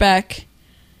flashback?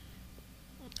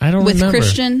 I don't remember. With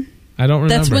Christian? I don't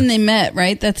remember. That's when they met,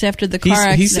 right? That's after the car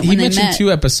accident. He mentioned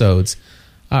 2 episodes.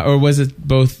 Or was it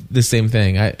both the same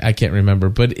thing? I can't remember.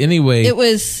 But anyway... It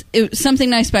was Something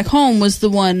Nice Back Home was the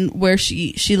one where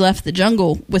she left the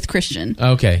jungle with Christian.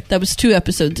 Okay. That was 2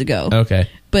 episodes ago. Okay.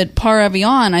 But Par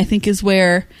Avion, I think, is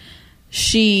where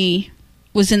she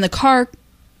was in the car.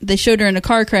 They showed her in a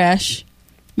car crash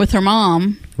with her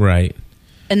mom. Right.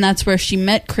 And that's where she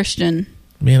met Christian.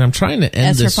 Man, I'm trying to end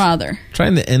as her father.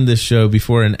 Trying to end this show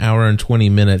before an hour and 20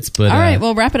 minutes, but all right,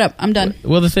 well, wrap it up. I'm done.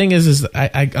 Well, the thing is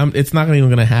it's not even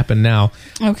going to happen now.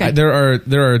 Okay. There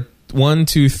are 1,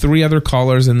 2, 3 other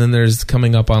callers, and then there's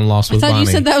coming up on Lost with Bonnie. I thought you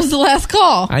said that was the last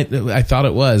call. I thought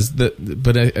it was,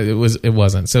 but it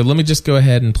wasn't. So let me just go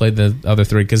ahead and play the other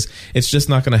 3 because it's just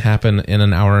not going to happen in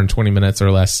an hour and 20 minutes or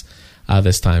less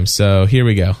this time. So here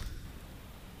we go.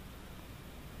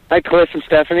 Hi, Cliff and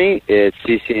Stephanie. It's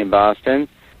CC in Boston.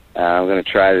 I'm going to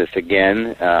try this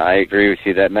again. I agree with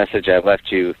you. That message I left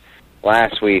you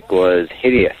last week was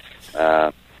hideous.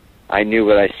 I knew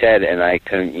what I said, and I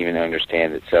couldn't even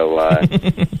understand it. So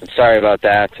I'm sorry about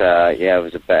that. Yeah, it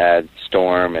was a bad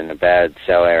storm and a bad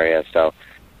cell area. So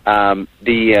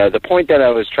the point that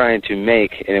I was trying to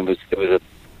make, and it was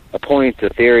a point, a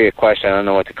theory, a question, I don't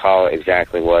know what to call it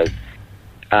exactly, was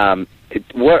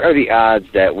what are the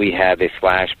odds that we have a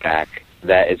flashback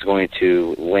that is going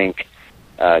to link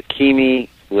Kimi,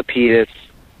 Lapidus,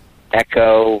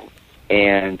 Echo,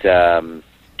 and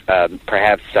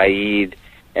perhaps Saeed,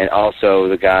 and also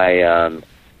the guy,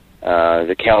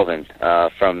 the Kelvin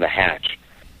from the Hatch,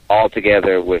 all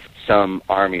together with some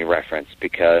Army reference,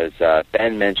 because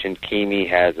Ben mentioned Kimi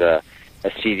has a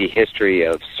seedy history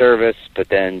of service, but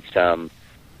then some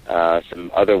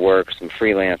other work, some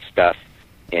freelance stuff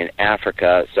in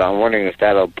Africa. So I'm wondering if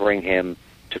that'll bring him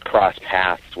to cross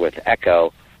paths with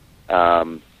Echo,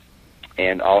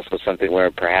 and also something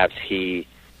where perhaps he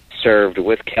served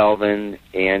with Kelvin,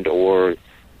 and or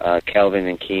Kelvin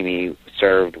and Kimi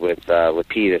served with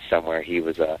Lapidus somewhere. He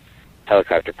was a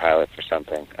helicopter pilot for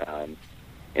something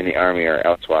in the Army or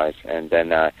elsewise. And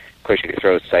then, of course, you could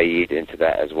throw Saeed into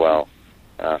that as well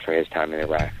for his time in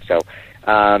Iraq. So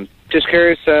just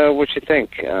curious what you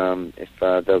think, if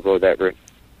they'll go that route.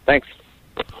 Thanks.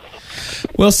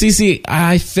 Well, Cece,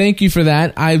 I thank you for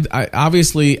that. I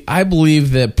obviously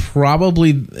believe that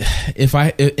probably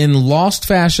in Lost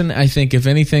fashion, I think if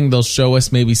anything, they'll show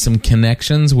us maybe some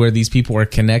connections where these people are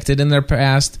connected in their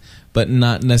past, but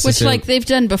not necessarily. Which, like they've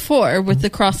done before with the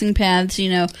crossing paths,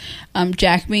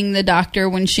 Jack being the doctor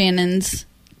when Shannon's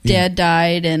dad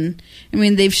died. And, I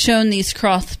mean, they've shown these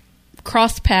cross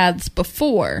paths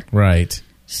before. Right.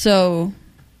 So,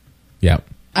 yeah,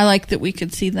 I like that we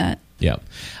could see that. Yeah.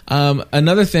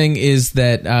 Another thing is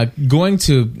that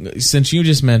since you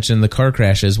just mentioned the car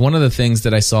crashes, one of the things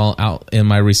that I saw out in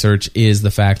my research is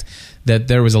the fact that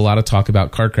there was a lot of talk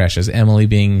about car crashes. Emily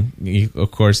being,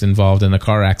 of course, involved in a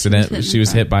car accident. She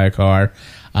was hit by a car.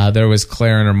 There was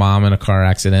Claire and her mom in a car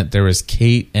accident. There was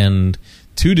Kate and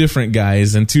two different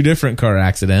guys in two different car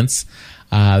accidents.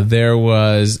 There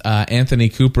was Anthony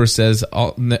Cooper says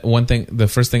one thing. The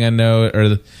first thing I know, or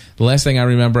the last thing I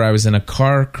remember, I was in a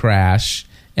car crash,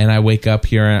 and I wake up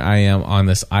here and I am on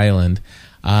this island.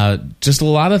 Just a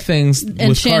lot of things. And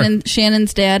with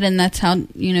Shannon's dad, and that's how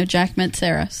Jack met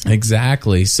Sarah. So.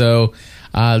 Exactly. So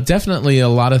definitely a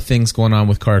lot of things going on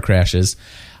with car crashes.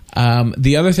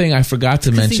 The other thing I forgot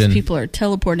to mention... These people are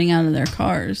teleporting out of their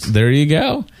cars. There you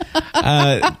go.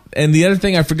 And the other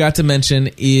thing I forgot to mention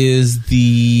is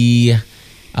the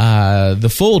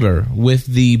folder with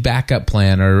the backup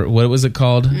plan, or what was it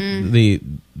called? I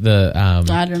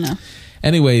don't know.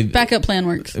 Anyway... Backup plan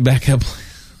works. Backup plan.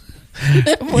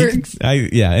 It works.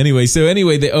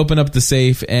 Anyway, they open up the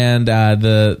safe, and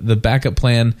the backup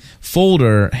plan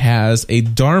folder has a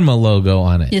Dharma logo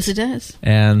on it. Yes, it does.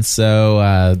 And so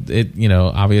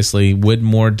obviously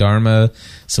Widmore Dharma,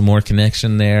 some more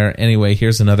connection there. Anyway,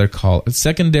 here's another call.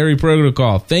 Secondary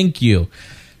protocol. Thank you.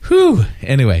 Whew.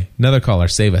 Anyway, another caller.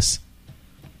 Save us.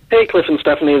 Hey, Cliff and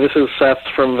Stephanie. This is Seth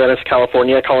from Venice,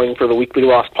 California, calling for the Weekly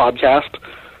Lost podcast.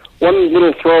 One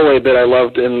little throwaway bit I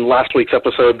loved in last week's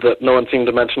episode that no one seemed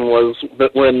to mention was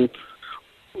that when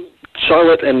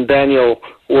Charlotte and Daniel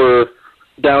were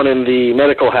down in the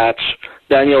medical hatch,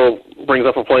 Daniel brings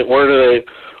up a point, where do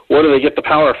they get the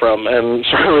power from? And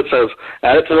Charlotte says,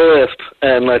 add it to the list.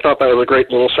 And I thought that was a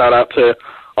great little shout out to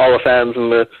all the fans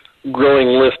and the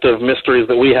growing list of mysteries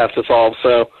that we have to solve.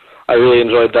 So I really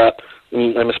enjoyed that.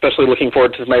 And I'm especially looking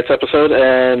forward to tonight's episode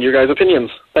and your guys'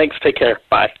 opinions. Thanks. Take care.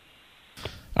 Bye.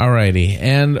 Alrighty,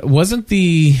 and wasn't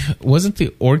the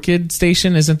Orchid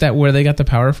station? Isn't that where they got the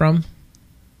power from?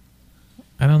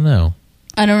 I don't know.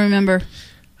 I don't remember.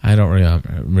 I don't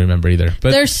remember either.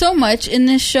 But there's so much in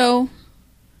this show.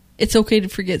 It's okay to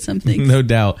forget something. No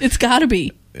doubt. It's got to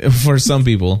be for some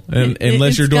people,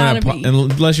 unless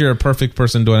you're a perfect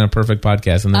person doing a perfect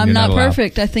podcast. And then I'm not allowed.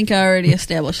 Perfect. I think I already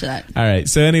established that. All right.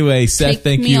 So anyway, Seth,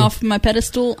 thank you. Take me off my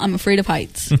pedestal. I'm afraid of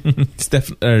heights.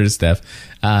 Seth,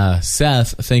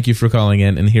 thank you for calling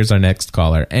in. And here's our next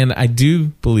caller. And I do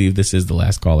believe this is the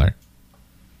last caller.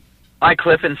 Hi,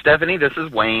 Cliff and Stephanie. This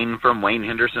is Wayne from Wayne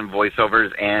Henderson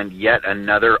Voiceovers, and yet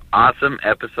another awesome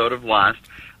episode of Lost.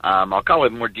 I'll call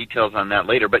with more details on that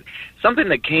later, but something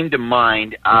that came to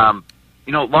mind,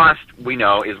 Lost, we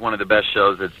know, is one of the best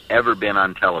shows that's ever been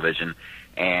on television,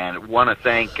 and want to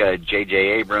thank J.J.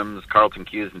 Abrams, Carlton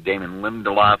Cuse, and Damon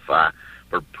Lindelof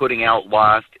for putting out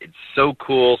Lost. It's so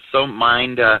cool, so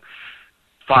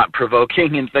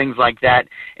thought-provoking and things like that,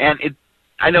 and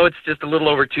I know it's just a little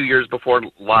over 2 years before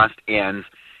Lost ends,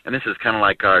 and this is kind of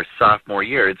like our sophomore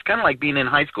year. It's kind of like being in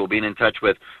high school, being in touch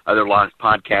with other Lost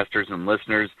podcasters and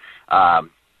listeners,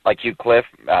 like you, Cliff,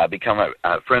 become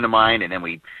a friend of mine. And then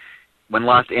when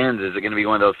Lost ends, is it going to be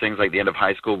one of those things like the end of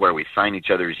high school where we sign each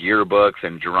other's yearbooks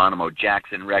and Geronimo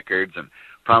Jackson records and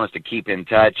promise to keep in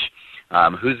touch?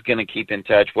 Who's going to keep in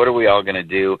touch? What are we all going to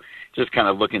do? Just kind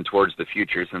of looking towards the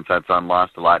future, since that's on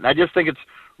Lost a lot. And I just think it's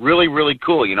really, really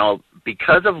cool.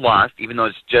 Because of Lost, even though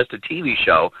it's just a TV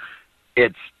show,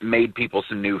 it's made people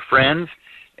some new friends,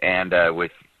 and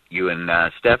with you and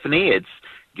Stephanie, it's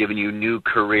given you new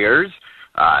careers.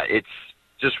 It's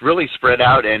just really spread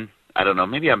out, and I don't know,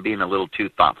 maybe I'm being a little too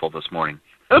thoughtful this morning.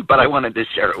 but I wanted to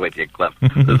share it with you, Cliff.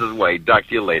 This is Wade. Talk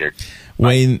to you later.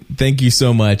 Wayne, thank you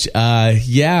so much. I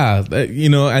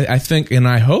think and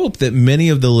I hope that many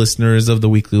of the listeners of the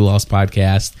Weekly Lost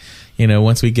podcast,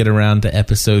 once we get around to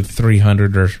episode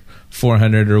 300 or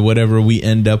 400 or whatever we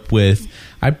end up with,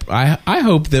 I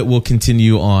hope that we'll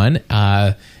continue on,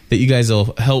 that you guys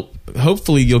will help.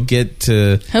 Hopefully you'll get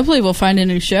to... Hopefully we'll find a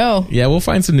new show. Yeah, we'll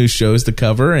find some new shows to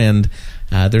cover, and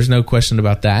there's no question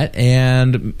about that.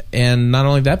 And not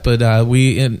only that, but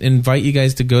we invite you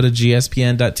guys to go to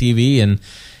gspn.tv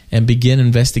and begin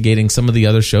investigating some of the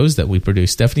other shows that we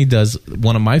produce. Stephanie does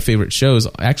one of my favorite shows.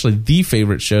 Actually, the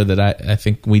favorite show that I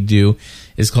think we do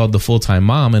is called The Full-Time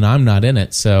Mom, and I'm not in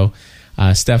it. So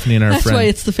Stephanie and our That's friend... why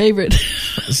it's the favorite.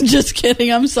 Just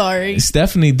kidding. I'm sorry.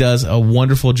 Stephanie does a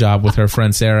wonderful job with her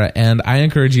friend Sarah, and I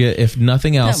encourage you, if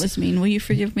nothing else... That was mean. Will you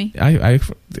forgive me? I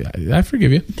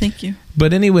forgive you. Thank you.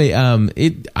 But anyway,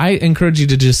 I encourage you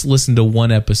to just listen to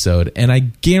one episode, and I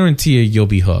guarantee you'll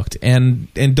be hooked. And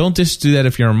don't just do that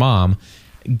if you're a mom.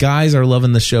 Guys are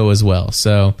loving the show as well.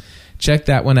 So check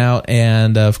that one out.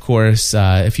 And, of course,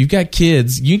 if you've got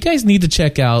kids, you guys need to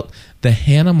check out the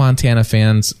Hannah Montana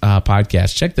Fans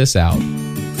podcast. Check this out.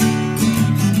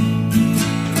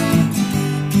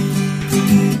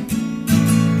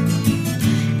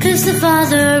 Chris the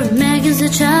father, Megan's the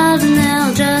child, and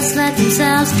they'll just let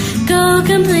themselves go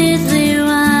completely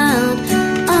wild.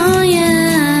 Oh yeah,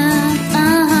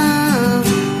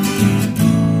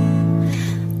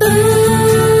 Ooh,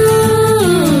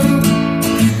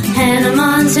 Hannah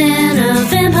Montana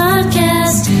Fan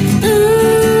Podcast.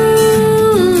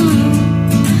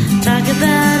 Ooh, talk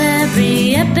about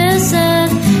every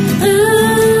episode.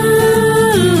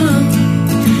 Ooh,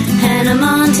 Hannah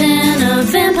Montana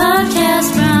Fan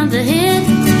Podcast from the hit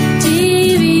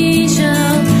TV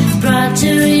show, brought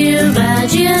to you by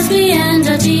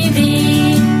GSPN.TV.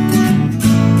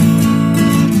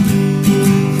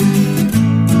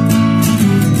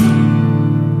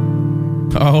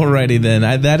 Alrighty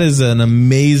then. That is an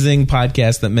amazing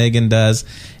podcast that Megan does.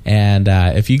 And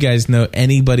if you guys know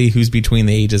anybody who's between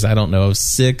the ages, I don't know, of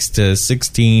 6 to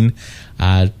 16,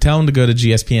 tell them to go to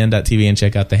gspn.tv and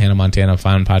check out the Hannah Montana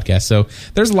Fan Podcast. So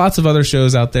there's lots of other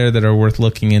shows out there that are worth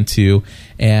looking into.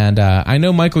 And I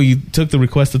know, Michael, you took the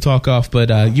request to talk off,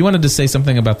 but you wanted to say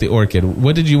something about the orchid.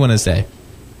 What did you want to say?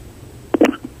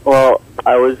 Well,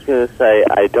 I was going to say,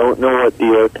 I don't know what the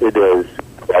orchid is.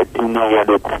 I do know what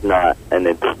it's not, and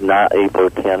it's not a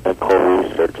botanical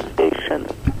research station.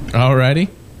 Alrighty.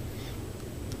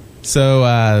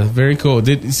 So, very cool. But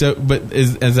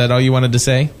is that all you wanted to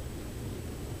say?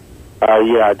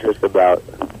 Yeah, just about.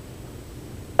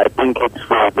 I think it's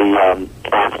for the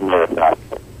Casimir effect.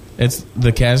 It's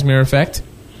the Casimir effect?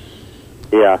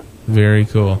 Yeah. Very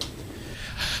cool.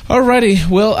 Alrighty,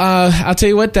 well, I'll tell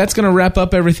you what, that's going to wrap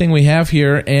up everything we have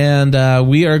here, and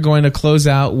we are going to close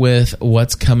out with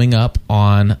what's coming up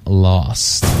on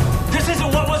Lost. This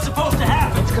isn't what was supposed to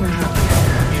happen. What's going to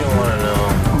happen? You don't want to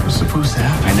know. What was supposed to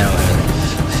happen? I know,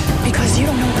 Evan. Because you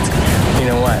don't know what's going to happen. You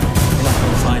know what? You're not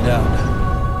going to find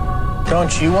out.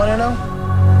 Don't you want to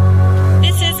know?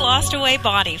 This is Lost Away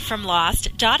Bonnie from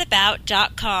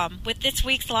Lost.about.com with this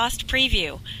week's Lost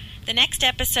preview. The next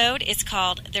episode is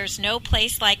called There's No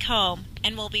Place Like Home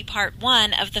and will be part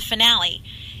 1 of the finale.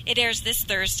 It airs this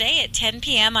Thursday at 10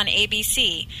 p.m. on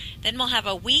ABC. Then we'll have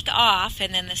a week off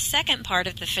and then the second part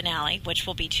of the finale, which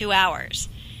will be 2 hours.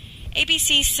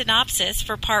 ABC's synopsis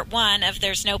for part 1 of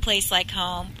There's No Place Like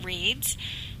Home reads,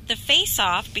 "The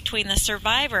face-off between the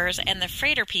survivors and the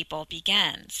freighter people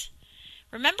begins."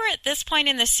 Remember at this point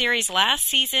in the series last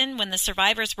season when the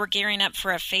survivors were gearing up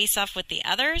for a face-off with the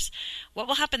others? What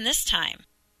will happen this time?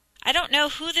 I don't know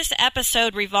who this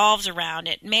episode revolves around.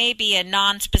 It may be a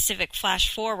non-specific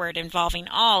flash-forward involving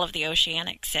all of the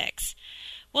Oceanic Six.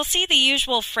 We'll see the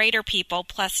usual freighter people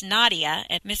plus Nadia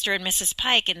and Mr. and Mrs.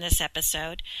 Pike in this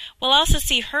episode. We'll also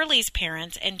see Hurley's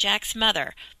parents and Jack's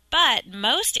mother. But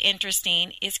most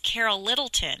interesting is Carol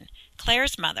Littleton,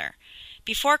 Claire's mother.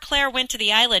 Before Claire went to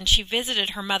the island, she visited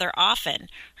her mother often.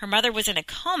 Her mother was in a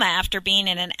coma after being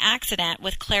in an accident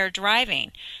with Claire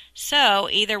driving. So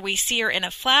either we see her in a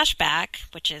flashback,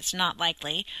 which is not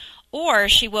likely, or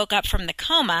she woke up from the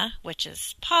coma, which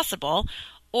is possible,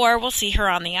 or we'll see her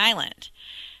on the island.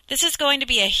 This is going to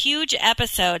be a huge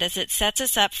episode as it sets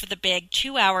us up for the big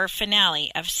 2-hour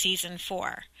finale of Season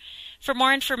 4. For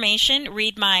more information,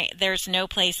 read my There's No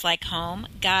Place Like Home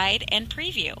guide and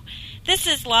preview. This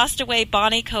is Lost Away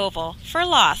Bonnie Koval for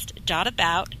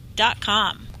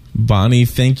Lost.about.com. Bonnie,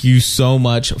 thank you so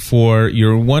much for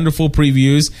your wonderful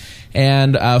previews.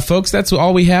 And folks, that's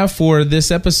all we have for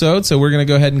this episode, so we're going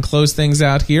to go ahead and close things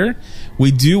out here.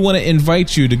 We do want to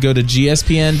invite you to go to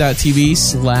gspn.tv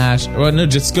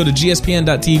just go to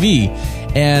gspn.tv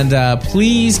and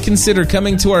please consider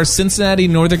coming to our Cincinnati,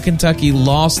 Northern Kentucky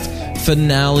Lost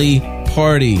finale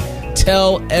party.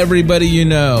 Tell everybody you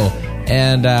know,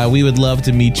 and we would love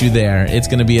to meet you there. It's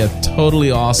going to be a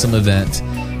totally awesome event.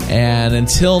 And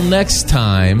until next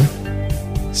time,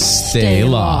 stay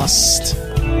lost.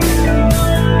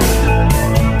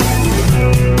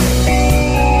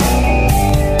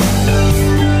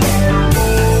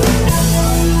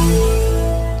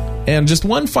 And just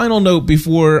one final note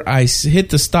before I hit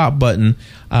the stop button.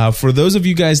 For those of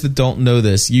you guys that don't know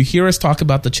this, you hear us talk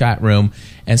about the chat room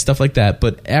and stuff like that.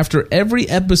 But after every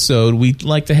episode, we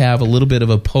like to have a little bit of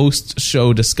a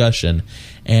post-show discussion.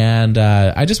 And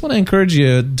I just want to encourage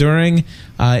you, during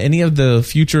any of the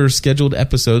future scheduled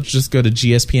episodes, just go to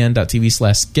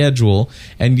gspn.tv/schedule,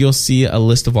 and you'll see a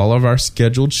list of all of our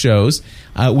scheduled shows.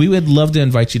 We would love to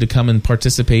invite you to come and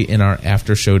participate in our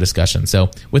after-show discussion.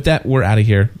 So with that, we're out of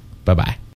here. Bye-bye.